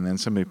setting, and then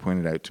somebody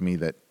pointed out to me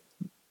that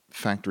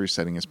factory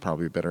setting is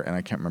probably better, and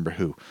I can't remember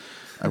who.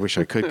 I wish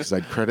I could because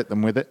I'd credit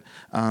them with it.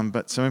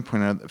 But someone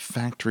pointed out that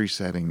factory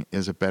setting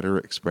is a better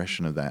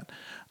expression of that.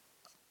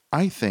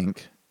 I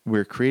think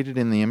we're created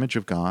in the image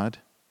of God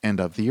and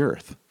of the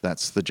earth.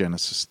 That's the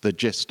Genesis, the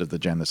gist of the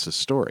Genesis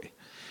story.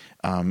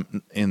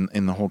 In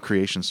the whole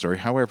creation story,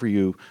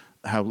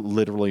 how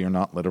literally or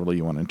not literally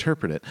you want to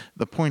interpret it,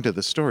 the point of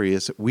the story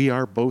is that we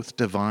are both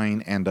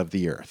divine and of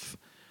the earth.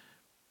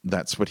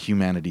 That's what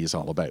humanity is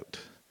all about,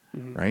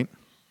 right?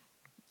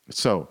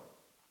 So,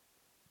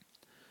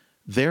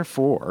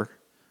 therefore,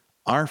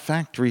 our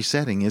factory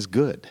setting is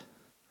good,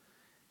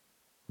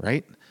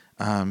 right?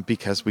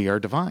 Because we are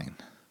divine.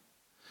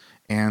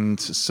 And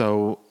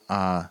so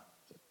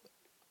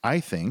I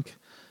think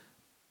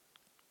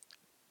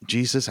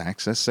Jesus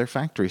accessed their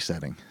factory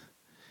setting.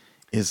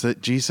 Is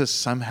that Jesus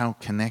somehow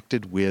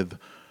connected with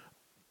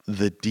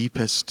the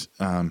deepest,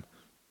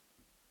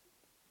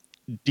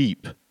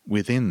 deep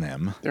within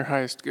them. Their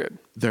highest good.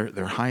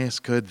 Their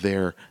highest good,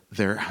 their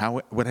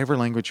whatever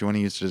language you want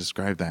to use to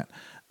describe that.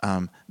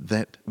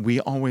 That we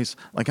always,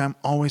 like I'm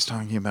always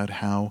talking about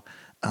how,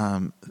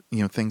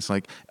 things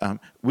like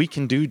we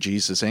can do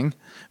Jesusing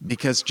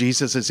because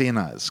Jesus is in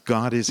us.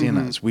 God is in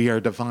us. We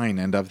are divine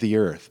and of the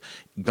earth.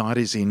 God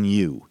is in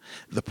you.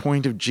 The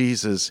point of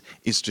Jesus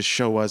is to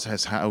show us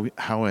as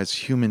how as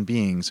human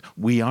beings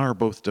we are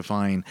both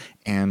divine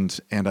and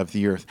of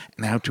the earth,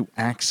 and how to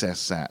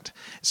access that.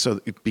 So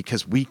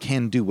because we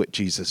can do what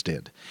Jesus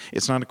did.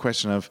 It's not a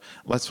question of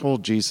let's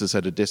hold Jesus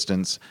at a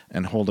distance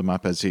and hold him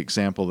up as the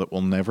example that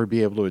we'll never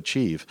be able to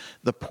achieve.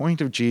 The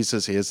point of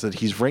Jesus is that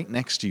he's right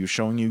next to you,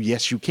 showing you,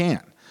 yes, you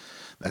can.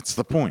 That's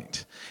the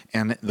point.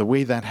 And the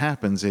way that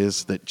happens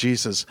is that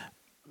Jesus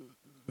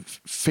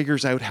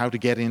figures out how to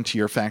get into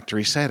your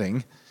factory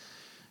setting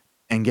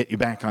and get you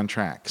back on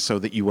track so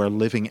that you are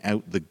living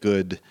out the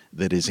good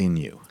that is in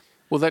you.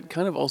 Well, that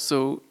kind of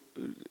also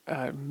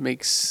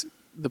makes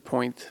the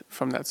point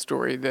from that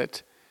story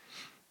that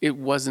it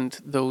wasn't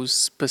those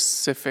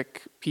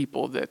specific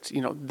people that,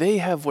 they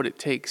have what it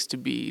takes to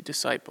be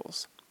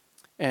disciples.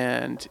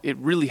 And it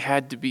really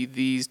had to be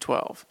these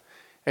 12.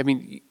 I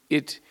mean,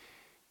 it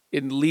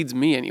leads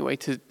me anyway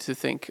to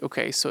think,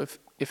 okay, so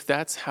if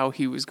that's how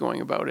he was going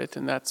about it,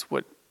 and that's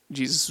what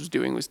Jesus was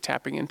doing, was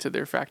tapping into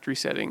their factory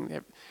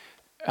setting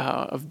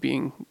of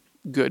being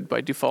good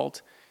by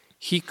default,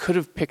 he could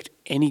have picked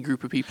any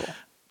group of people.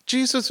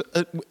 Jesus,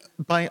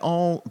 by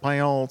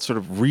all sort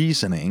of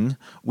reasoning,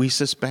 we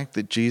suspect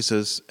that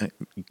Jesus,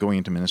 going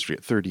into ministry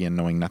at 30 and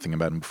knowing nothing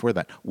about him before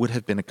that, would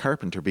have been a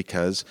carpenter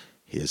because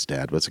his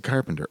dad was a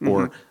carpenter.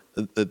 Or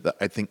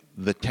I think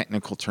the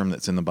technical term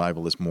that's in the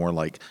Bible is more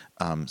like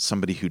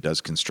somebody who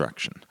does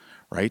construction,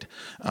 right?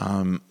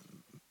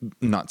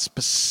 Not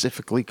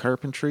specifically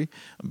carpentry,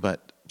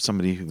 but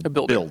somebody who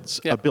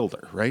builds, a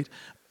builder, right?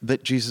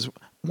 That Jesus,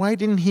 why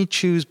didn't he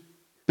choose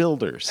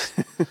builders?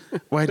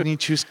 Why didn't he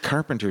choose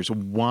carpenters?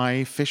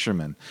 Why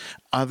fishermen?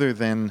 Other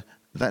than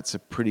that's a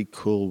pretty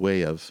cool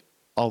way of,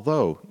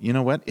 although, you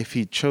know what? If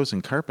he'd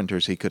chosen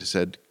carpenters, he could have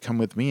said, come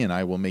with me and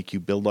I will make you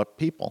build up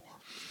people.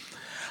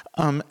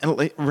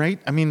 Right?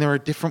 I mean, there are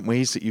different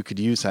ways that you could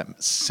use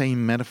that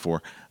same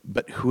metaphor,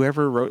 but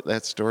whoever wrote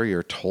that story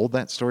or told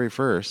that story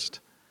first,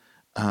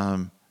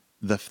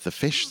 the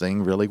fish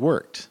thing really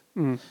worked.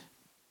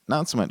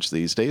 Not so much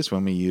these days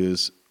when we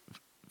use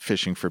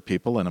fishing for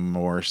people in a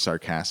more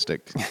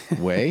sarcastic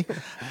way.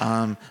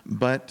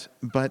 But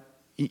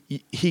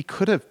he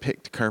could have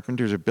picked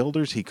carpenters or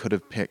builders. He could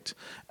have picked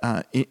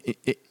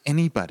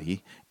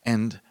anybody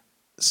and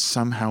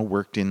somehow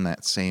worked in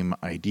that same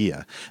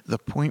idea. The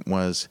point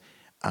was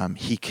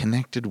he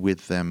connected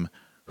with them,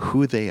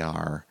 who they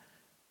are,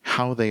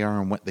 how they are,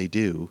 and what they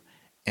do,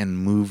 and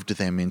moved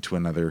them into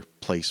another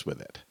place with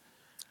it.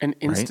 And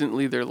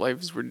instantly their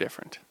lives were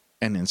different.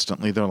 And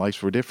instantly their lives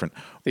were different.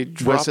 They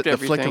dropped Was it the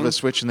flick of a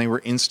switch and they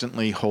were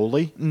instantly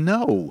holy?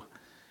 No.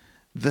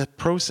 The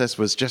process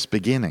was just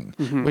beginning,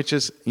 which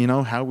is,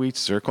 how we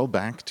circle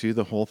back to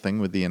the whole thing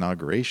with the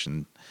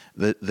inauguration.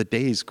 The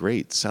day's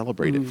great.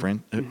 Celebrate it,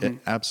 friend.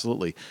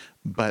 Absolutely.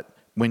 But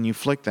when you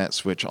flick that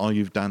switch, all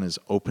you've done is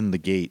open the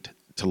gate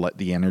to let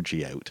the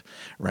energy out,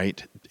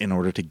 right? In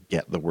order to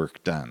get the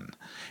work done.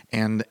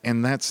 And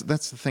that's the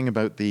thing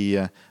about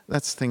the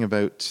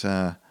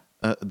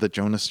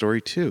Jonah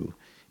story too.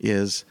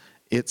 Is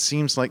it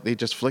seems like they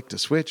just flicked a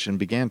switch and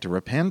began to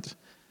repent.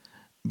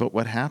 But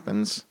what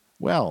happens?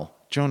 Well,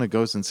 Jonah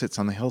goes and sits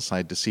on the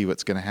hillside to see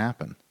what's going to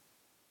happen.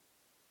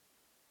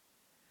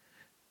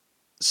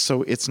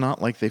 So it's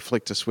not like they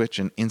flicked a switch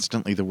and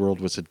instantly the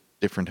world was a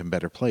different and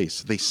better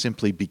place. They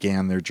simply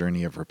began their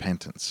journey of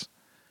repentance.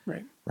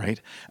 Right. Right?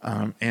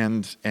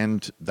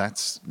 And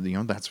that's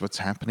what's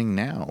happening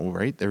now,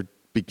 right? They're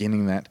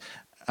beginning that.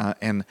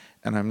 And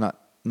I'm not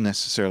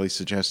necessarily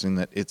suggesting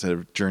that it's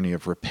a journey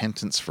of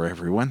repentance for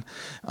everyone,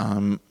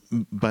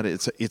 but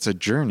it's a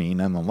journey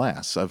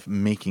nonetheless of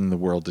making the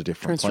world a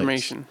different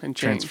Transformation place. and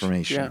change.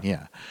 Transformation,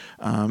 yeah.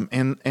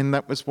 And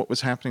that was what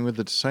was happening with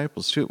the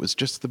disciples too. It was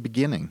just the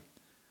beginning,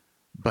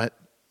 but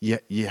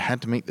yet you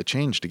had to make the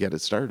change to get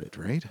it started,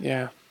 right?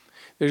 Yeah.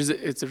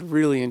 It's a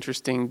really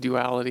interesting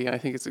duality. I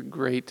think it's a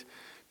great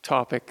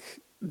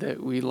topic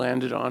that we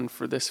landed on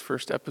for this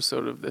first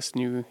episode of this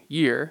new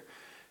year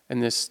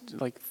and this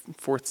like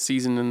fourth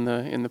season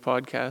in the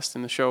podcast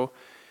and the show,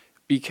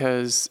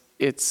 because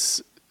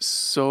it's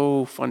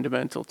so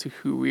fundamental to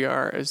who we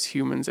are as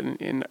humans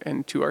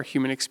and to our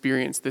human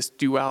experience, this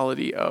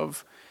duality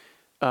of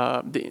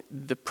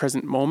the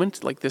present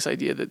moment, like this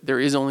idea that there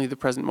is only the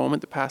present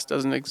moment, the past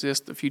doesn't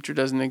exist, the future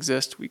doesn't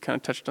exist. We kind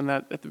of touched on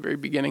that at the very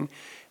beginning,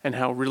 and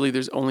how really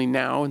there's only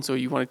now. And so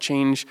you want to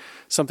change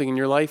something in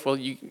your life, well,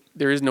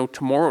 there is no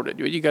tomorrow to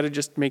do it. You got to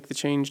just make the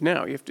change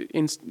now. You have to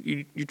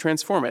you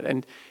transform it,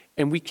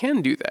 and we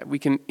can do that. We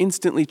can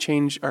instantly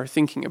change our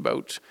thinking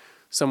about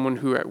someone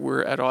who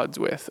we're at odds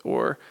with,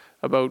 or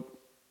about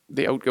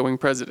the outgoing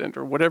president,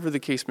 or whatever the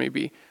case may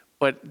be.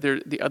 But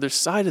the other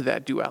side of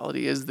that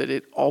duality is that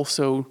it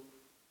also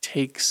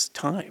takes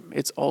time.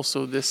 It's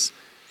also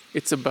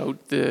it's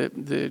about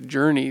the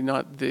journey,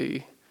 not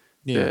the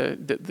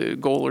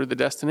goal or the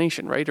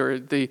destination, right?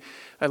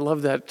 I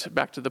love that,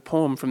 back to the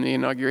poem from the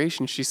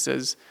inauguration, she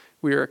says,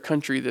 we are a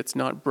country that's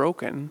not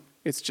broken,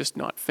 it's just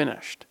not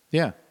finished.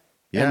 Yeah.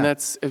 Yeah. And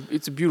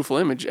it's a beautiful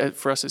image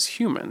for us as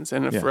humans,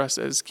 and for us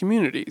as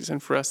communities,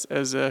 and for us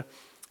as a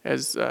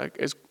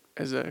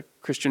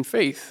Christian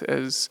faith,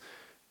 as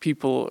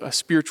people,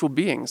 spiritual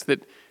beings,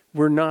 that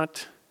we're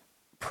not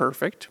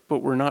perfect,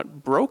 but we're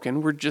not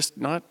broken. We're just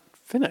not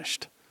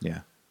finished. Yeah.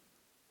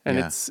 And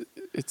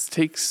it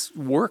takes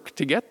work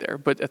to get there.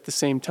 But at the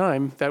same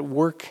time, that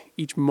work,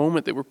 each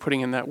moment that we're putting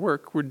in that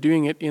work, we're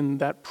doing it in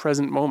that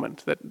present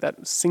moment,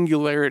 that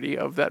singularity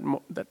of that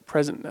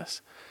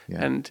presentness.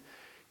 Yeah. And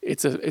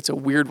it's a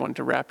weird one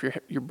to wrap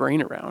your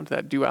brain around,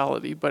 that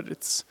duality. But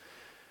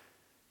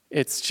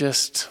it's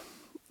just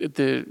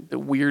the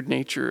weird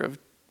nature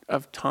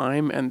of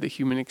time and the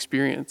human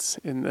experience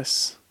in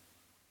this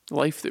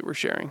life that we're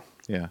sharing.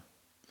 Yeah.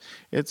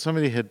 I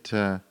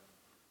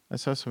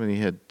saw somebody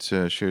had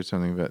shared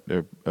something about,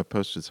 or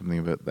posted something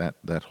about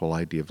that whole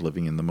idea of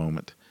living in the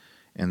moment.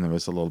 And there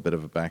was a little bit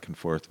of a back and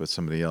forth with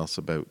somebody else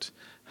about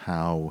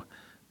how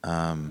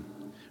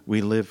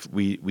we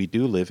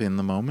do live in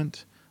the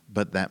moment,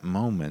 but that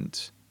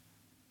moment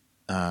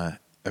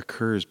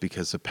occurs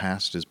because the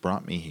past has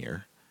brought me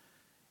here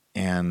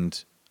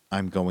and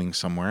I'm going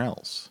somewhere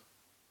else.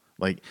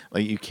 Like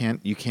you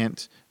can't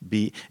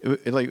be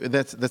like,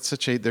 that's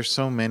such a, there's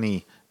so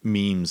many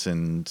memes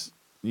and,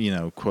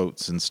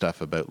 quotes and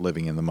stuff about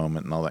living in the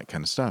moment and all that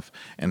kind of stuff,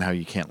 and how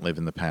you can't live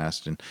in the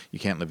past and you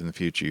can't live in the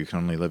future. You can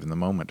only live in the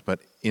moment. But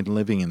in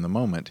living in the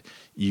moment,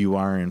 you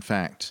are in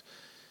fact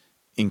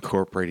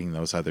incorporating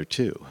those other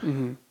two.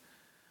 Mm-hmm.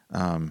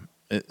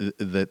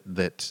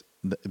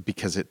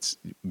 Because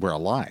we're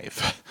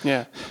alive.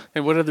 Yeah.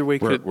 And what other way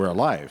we're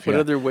alive? What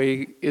other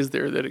way is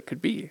there that it could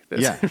be?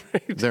 Right?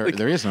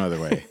 There is no other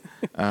way.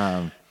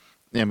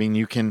 I mean,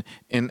 you can,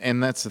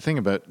 and that's the thing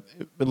about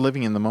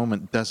living in the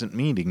moment doesn't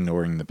mean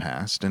ignoring the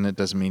past, and it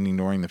doesn't mean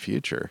ignoring the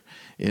future.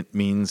 It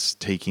means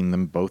taking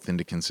them both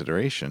into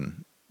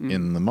consideration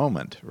in the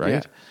moment,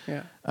 right?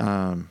 Yeah.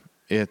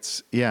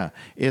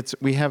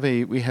 We have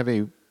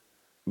an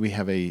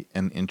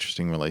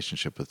interesting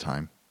relationship with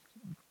time.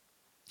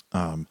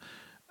 And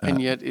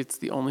yet it's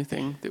the only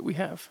thing that we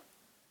have.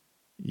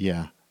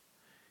 Yeah.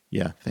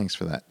 Yeah. Thanks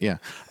for that. Yeah.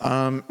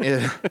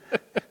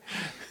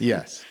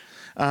 Yes.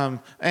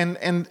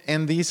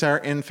 And these are,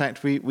 in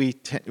fact, we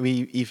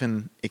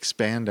even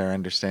expand our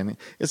understanding.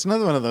 It's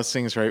another one of those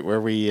things, right,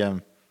 where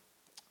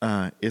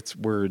it's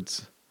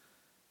words.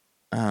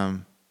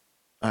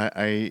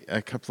 I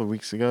a couple of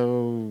weeks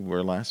ago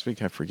or last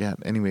week, I forget.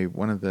 Anyway,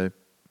 one of the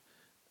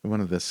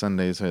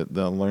Sundays,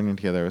 the Learning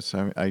Together,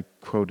 I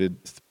quoted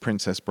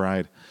Princess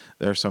Bride.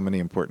 There are so many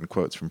important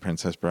quotes from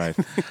Princess Bride,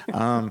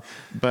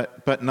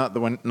 but not the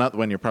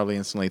one you're probably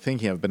instantly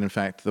thinking of. But in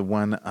fact, the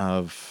one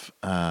of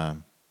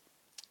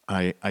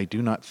I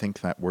do not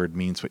think that word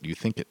means what you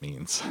think it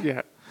means.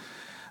 Yeah.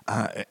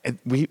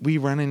 We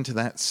run into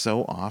that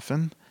so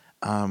often.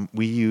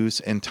 We use,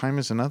 and time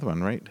is another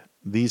one, right?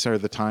 These are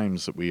the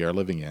times that we are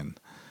living in.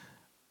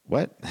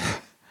 What?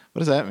 What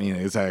does that mean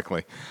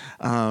exactly?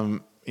 Our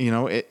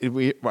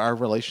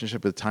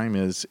relationship with time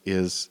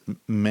is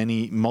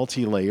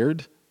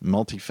multi-layered,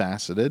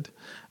 multifaceted.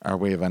 Our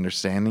way of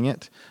understanding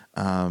it,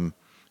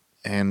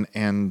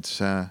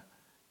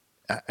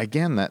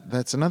 again,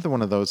 that's another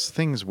one of those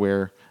things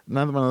where,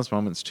 another one of those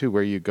moments too,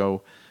 where you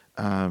go,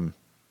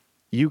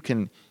 you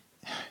can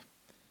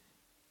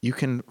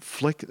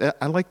flick.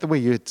 I like the way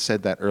you had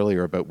said that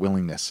earlier about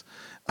willingness,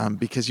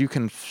 because you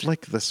can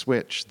flick the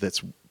switch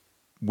that's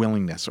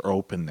willingness or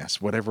openness,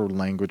 whatever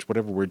language,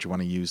 whatever word you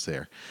want to use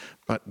there.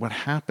 But what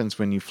happens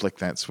when you flick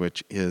that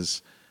switch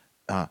is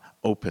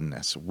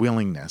openness,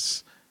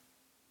 willingness,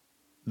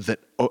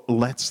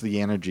 lets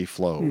the energy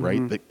flow,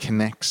 right? That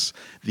connects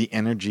the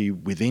energy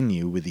within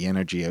you with the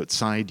energy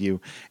outside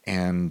you,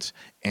 and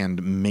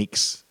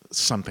makes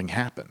something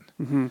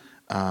happen.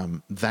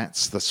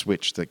 That's the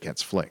switch that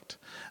gets flicked.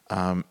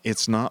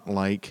 It's not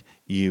like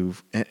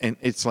and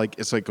it's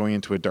like going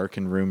into a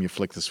darkened room. You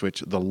flick the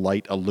switch, the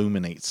light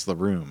illuminates the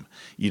room.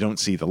 You don't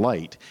see the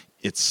light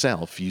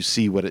itself. You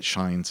see what it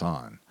shines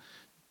on.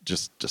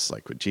 Just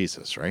like with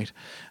Jesus, right?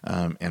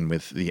 And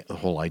with the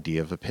whole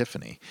idea of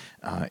epiphany.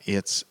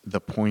 It's the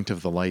point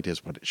of the light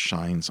is what it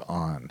shines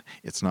on.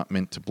 It's not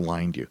meant to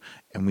blind you.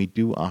 And we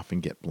do often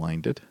get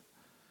blinded.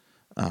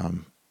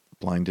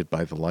 Blinded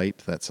by the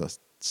light. That's a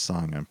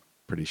song, I'm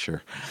pretty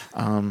sure.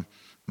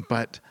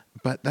 But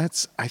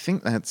I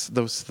think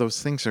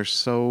those things are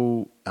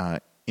so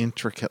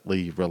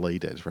intricately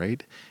related,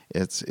 right?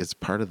 It's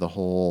part of the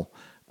whole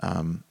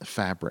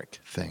fabric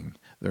thing.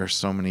 There are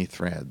so many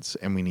threads,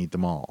 and we need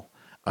them all.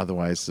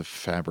 Otherwise, the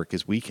fabric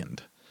is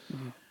weakened,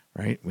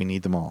 right? We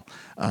need them all.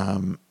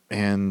 I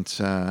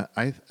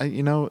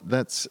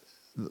that's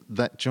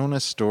that Jonah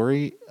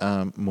story.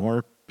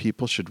 More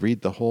people should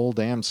read the whole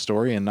damn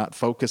story and not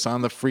focus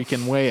on the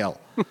freaking whale.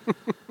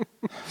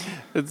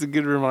 That's a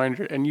good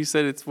reminder. And you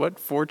said it's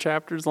 4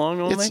 chapters long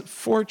only? It's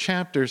 4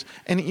 chapters,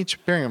 and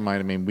each, bearing in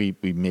mind, I mean, we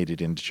made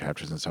it into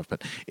chapters and stuff,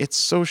 but it's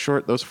so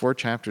short. Those 4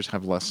 chapters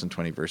have less than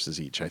 20 verses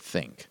each, I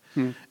think.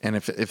 And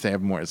if they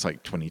have more, it's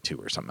like 22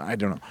 or something. I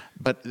don't know.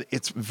 But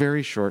it's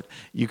very short.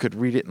 You could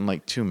read it in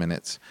like 2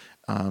 minutes.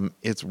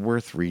 It's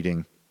worth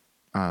reading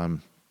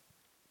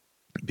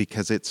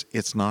because the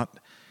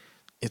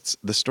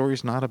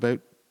story's not about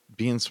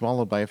being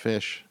swallowed by a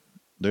fish.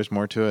 There's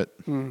more to it.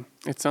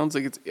 It sounds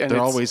like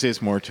there always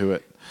is more to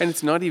it. And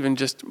it's not even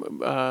just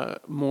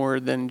more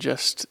than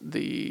just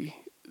the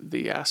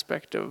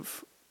aspect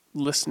of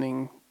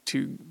listening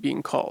to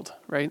being called,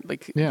 right?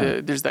 Like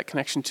there's that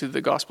connection to the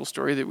gospel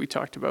story that we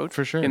talked about.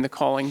 For sure. In the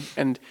calling.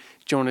 And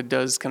Jonah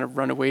does kind of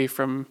run away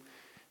from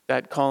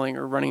that calling,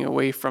 or running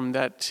away from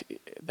that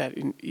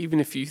even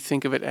if you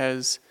think of it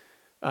as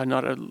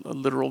not a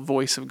literal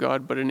voice of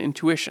God, but an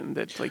intuition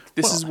that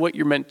this is what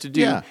you're meant to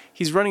do. Yeah.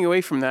 He's running away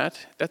from that.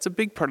 That's a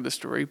big part of the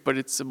story, but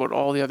it's about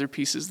all the other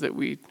pieces that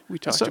we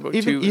talked about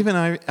too.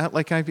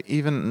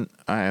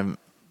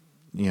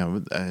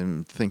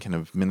 I'm thinking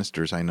of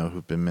ministers I know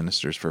who've been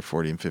ministers for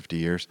 40 and 50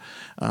 years.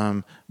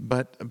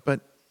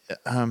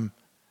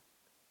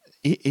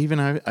 Even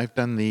I've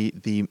done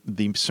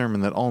the sermon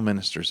that all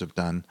ministers have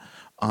done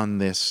on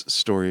this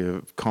story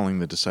of calling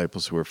the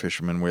disciples who are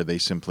fishermen, where they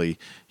simply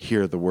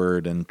hear the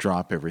word and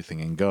drop everything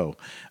and go,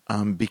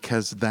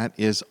 because that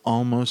is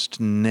almost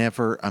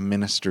never a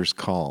minister's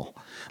call.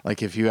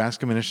 Like if you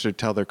ask a minister to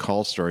tell their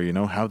call story,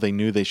 how they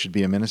knew they should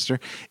be a minister,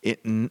 it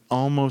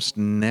almost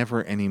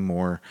never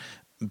anymore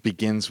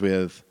begins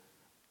with,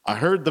 "I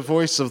heard the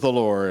voice of the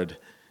Lord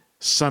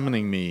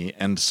summoning me,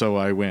 and so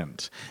I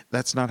went."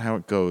 That's not how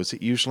it goes.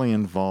 It usually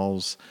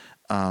involves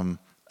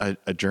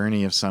a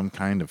journey of some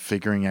kind, of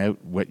figuring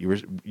out what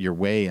your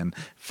way and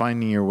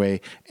finding your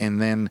way,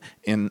 and then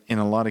in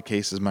a lot of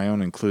cases, my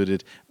own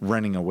included,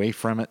 running away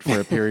from it for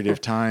a period of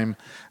time,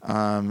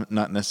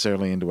 not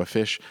necessarily into a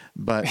fish,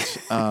 but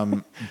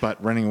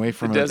running away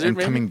from it and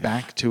coming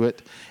back to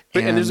it.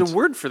 And there's a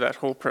word for that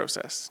whole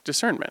process: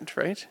 discernment,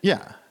 right?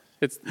 Yeah.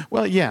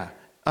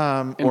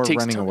 Or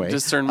running away.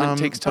 Discernment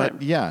takes time.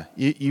 But yeah,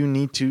 you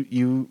need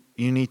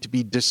to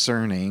be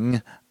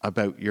discerning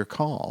about your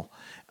call.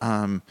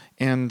 I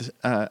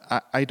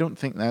don't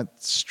think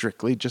that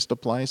strictly just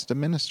applies to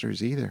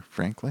ministers either,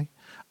 frankly.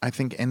 I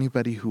think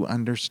anybody who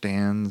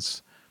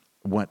understands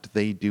what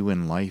they do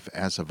in life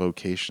as a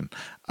vocation.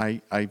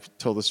 I've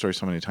told the story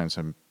so many times,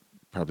 I'm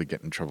probably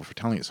getting in trouble for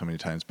telling it so many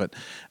times, but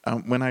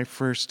when I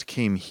first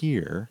came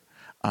here,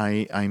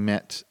 I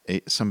met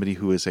somebody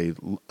who is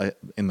in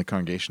the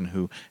congregation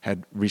who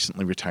had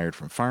recently retired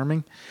from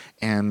farming,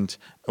 and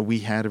we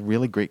had a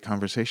really great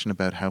conversation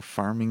about how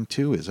farming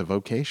too is a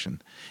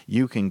vocation.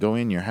 You can go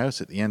in your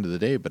house at the end of the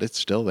day, but it's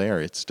still there.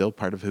 It's still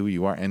part of who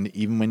you are. And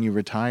even when you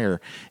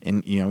retire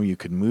and you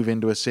could move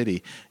into a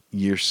city,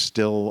 you're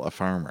still a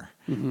farmer.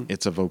 Mm-hmm.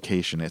 It's a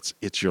vocation.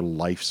 It's your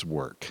life's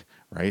work,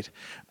 right?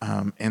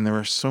 And there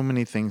are so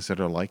many things that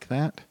are like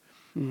that.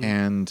 Mm-hmm.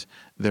 And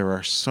there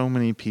are so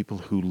many people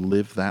who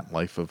live that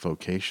life of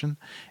vocation,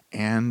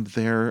 and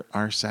there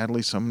are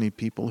sadly so many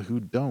people who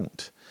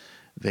don't.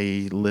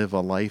 They live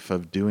a life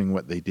of doing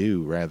what they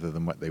do rather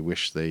than what they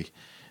wish they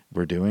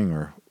were doing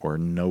or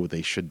know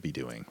they should be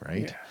doing,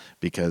 right? Yeah.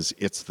 Because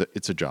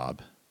it's a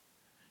job,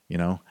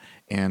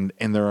 and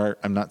there are,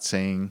 I'm not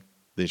saying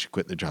they should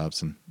quit their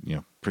jobs and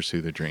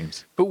pursue their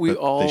dreams, but we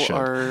all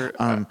are.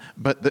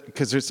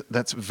 Because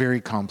that's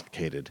very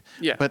complicated.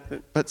 Yeah.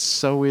 But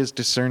so is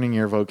discerning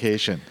your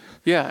vocation.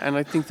 Yeah, and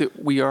I think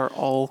that we are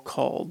all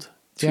called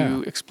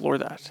to explore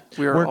that.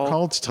 We're all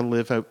called to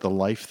live out the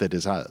life that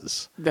is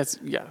us. That's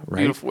right?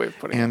 Beautiful way of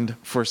putting it. And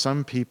for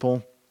some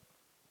people,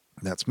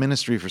 that's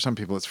ministry. For some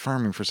people, it's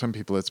farming. For some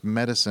people, it's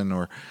medicine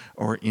or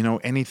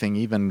anything,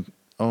 even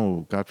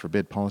oh, God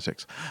forbid,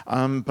 politics.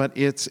 But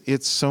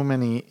it's so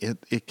many.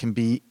 It can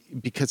be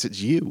because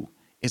it's you.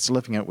 It's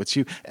living out what's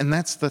you, and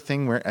that's the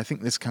thing where I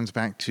think this comes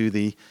back to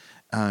the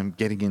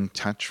getting in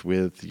touch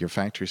with your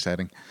factory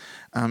setting,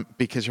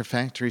 because your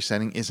factory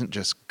setting isn't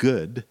just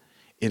good.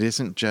 It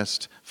isn't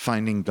just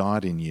finding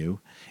God in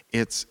you.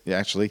 It's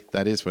actually,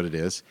 that is what it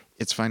is.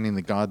 It's finding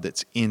the God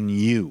that's in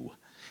you.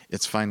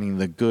 It's finding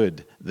the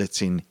good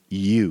that's in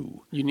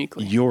you.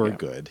 Uniquely. You're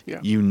good. Yeah.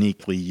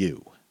 Uniquely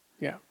you.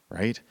 Yeah.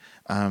 Right?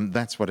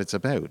 That's what it's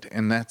about.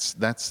 And that's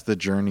the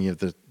journey of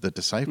the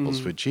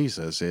disciples with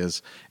Jesus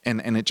is,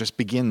 and it just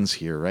begins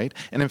here, right?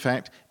 And in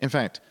fact,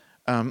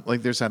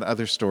 like there's that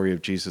other story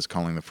of Jesus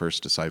calling the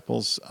first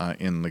disciples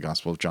in the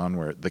Gospel of John,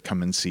 where the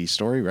come and see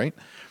story, right?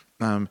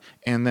 And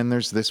then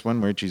there's this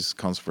one where Jesus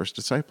calls first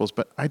disciples,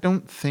 but I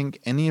don't think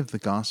any of the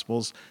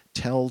Gospels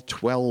tell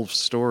 12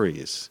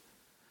 stories.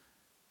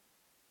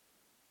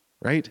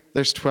 Right?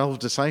 There's 12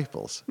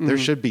 disciples. There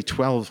should be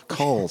 12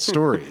 call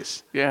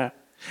stories. Yeah.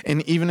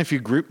 And even if you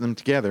group them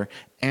together,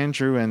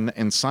 Andrew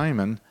and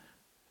Simon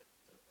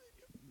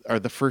are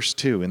the first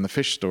two in the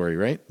fish story,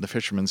 right? The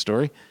fisherman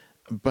story.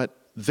 But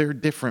they're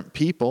different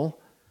people.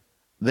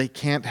 They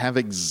can't have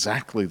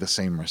exactly the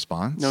same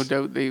response. No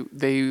doubt they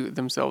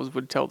themselves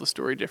would tell the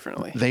story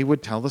differently. They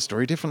would tell the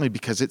story differently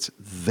because it's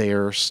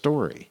their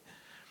story.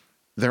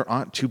 There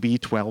ought to be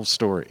 12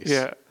 stories.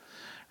 Yeah.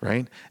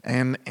 Right?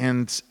 And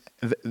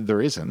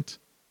there isn't.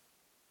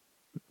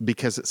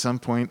 Because at some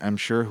point, I'm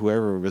sure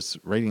whoever was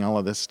writing all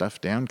of this stuff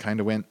down kind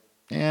of went,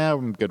 yeah,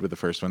 I'm good with the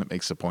first one. It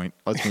makes the point.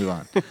 Let's move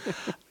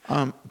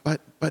on.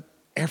 But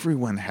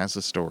everyone has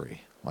a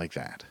story like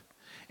that.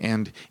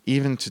 And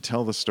even to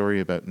tell the story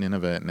about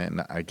Nineveh,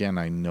 and again,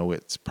 I know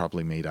it's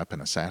probably made up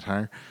in a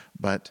satire,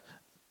 but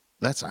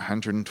that's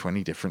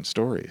 120 different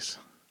stories.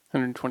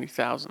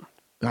 120,000.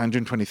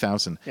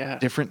 120,000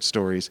 different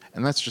stories.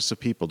 And that's just the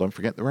people. Don't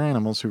forget there were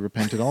animals who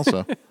repented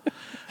also.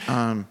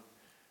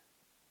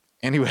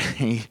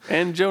 Anyway.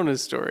 And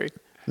Jonah's story.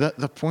 The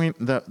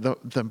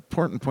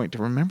important point to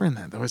remember in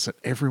that, though, is that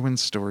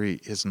everyone's story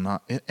is going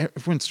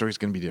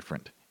to be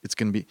different. It's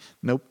going to be,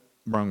 nope,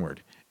 wrong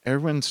word.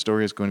 Everyone's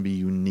story is going to be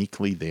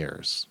uniquely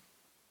theirs.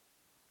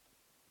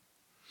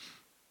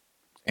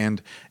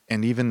 And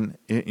even,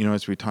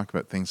 as we talk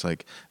about things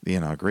like the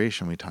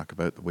inauguration, we talk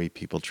about the way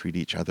people treat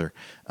each other,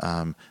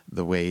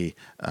 the way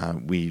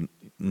we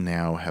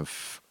now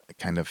have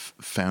kind of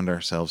found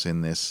ourselves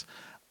in this,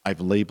 I've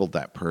labeled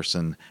that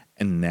person,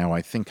 and now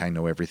I think I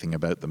know everything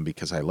about them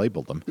because I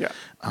labeled them. Yeah.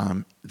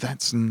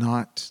 That's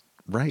not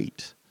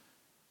right.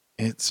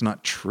 It's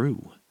not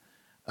true.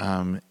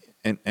 And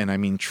I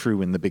mean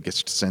true in the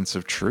biggest sense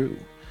of true.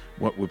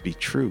 What would be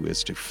true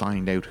is to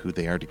find out who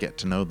they are, to get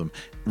to know them,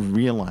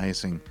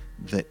 realizing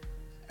that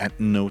at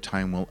no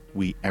time will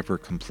we ever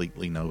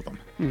completely know them,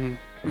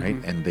 right?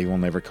 Mm-hmm. And they will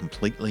never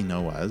completely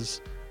know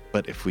us.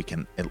 But if we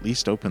can at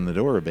least open the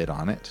door a bit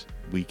on it,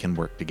 we can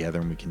work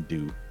together and we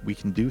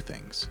can do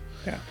things.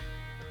 Yeah.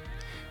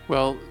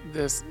 Well,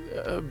 this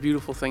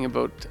beautiful thing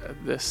about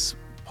this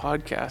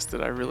podcast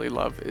that I really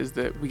love is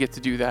that we get to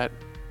do that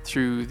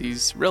through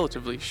these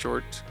relatively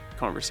short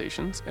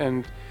conversations,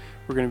 and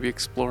we're going to be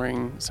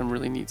exploring some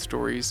really neat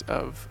stories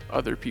of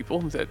other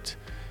people that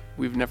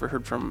we've never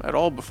heard from at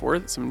all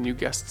before, some new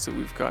guests that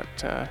we've got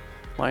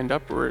lined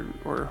up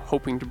or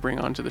hoping to bring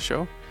onto the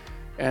show.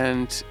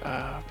 And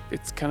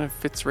it kind of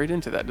fits right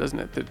into that, doesn't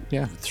it?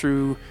 That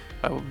through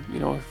a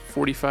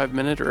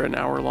 45-minute or an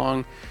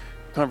hour-long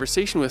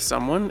conversation with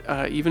someone,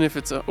 even if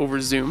it's over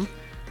Zoom,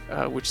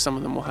 which some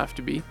of them will have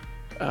to be,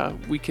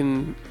 we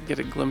can get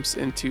a glimpse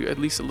into at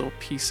least a little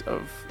piece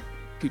of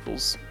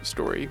people's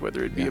story,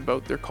 whether it be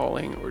about their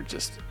calling or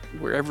just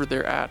wherever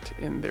they're at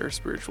in their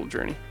spiritual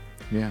journey.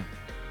 Yeah.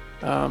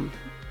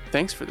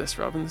 Thanks for this,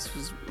 Robin. This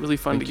was really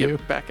fun to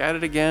get back at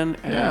it again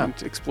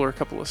and explore a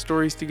couple of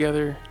stories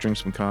together. Drink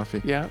some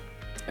coffee. Yeah.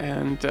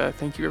 And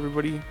thank you,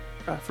 everybody,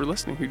 for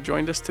listening who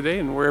joined us today.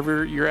 And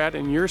wherever you're at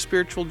in your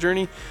spiritual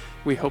journey,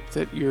 we hope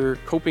that you're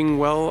coping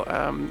well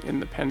in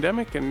the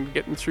pandemic and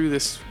getting through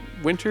this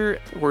winter.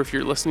 Or if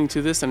you're listening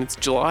to this and it's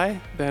July,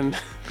 then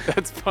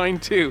that's fine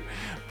too.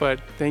 But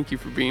thank you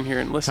for being here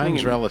and listening.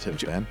 Time's relative,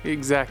 Ben.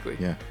 Exactly.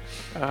 Yeah.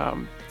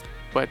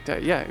 But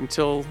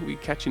until we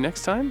catch you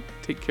next time,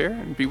 take care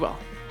and be well.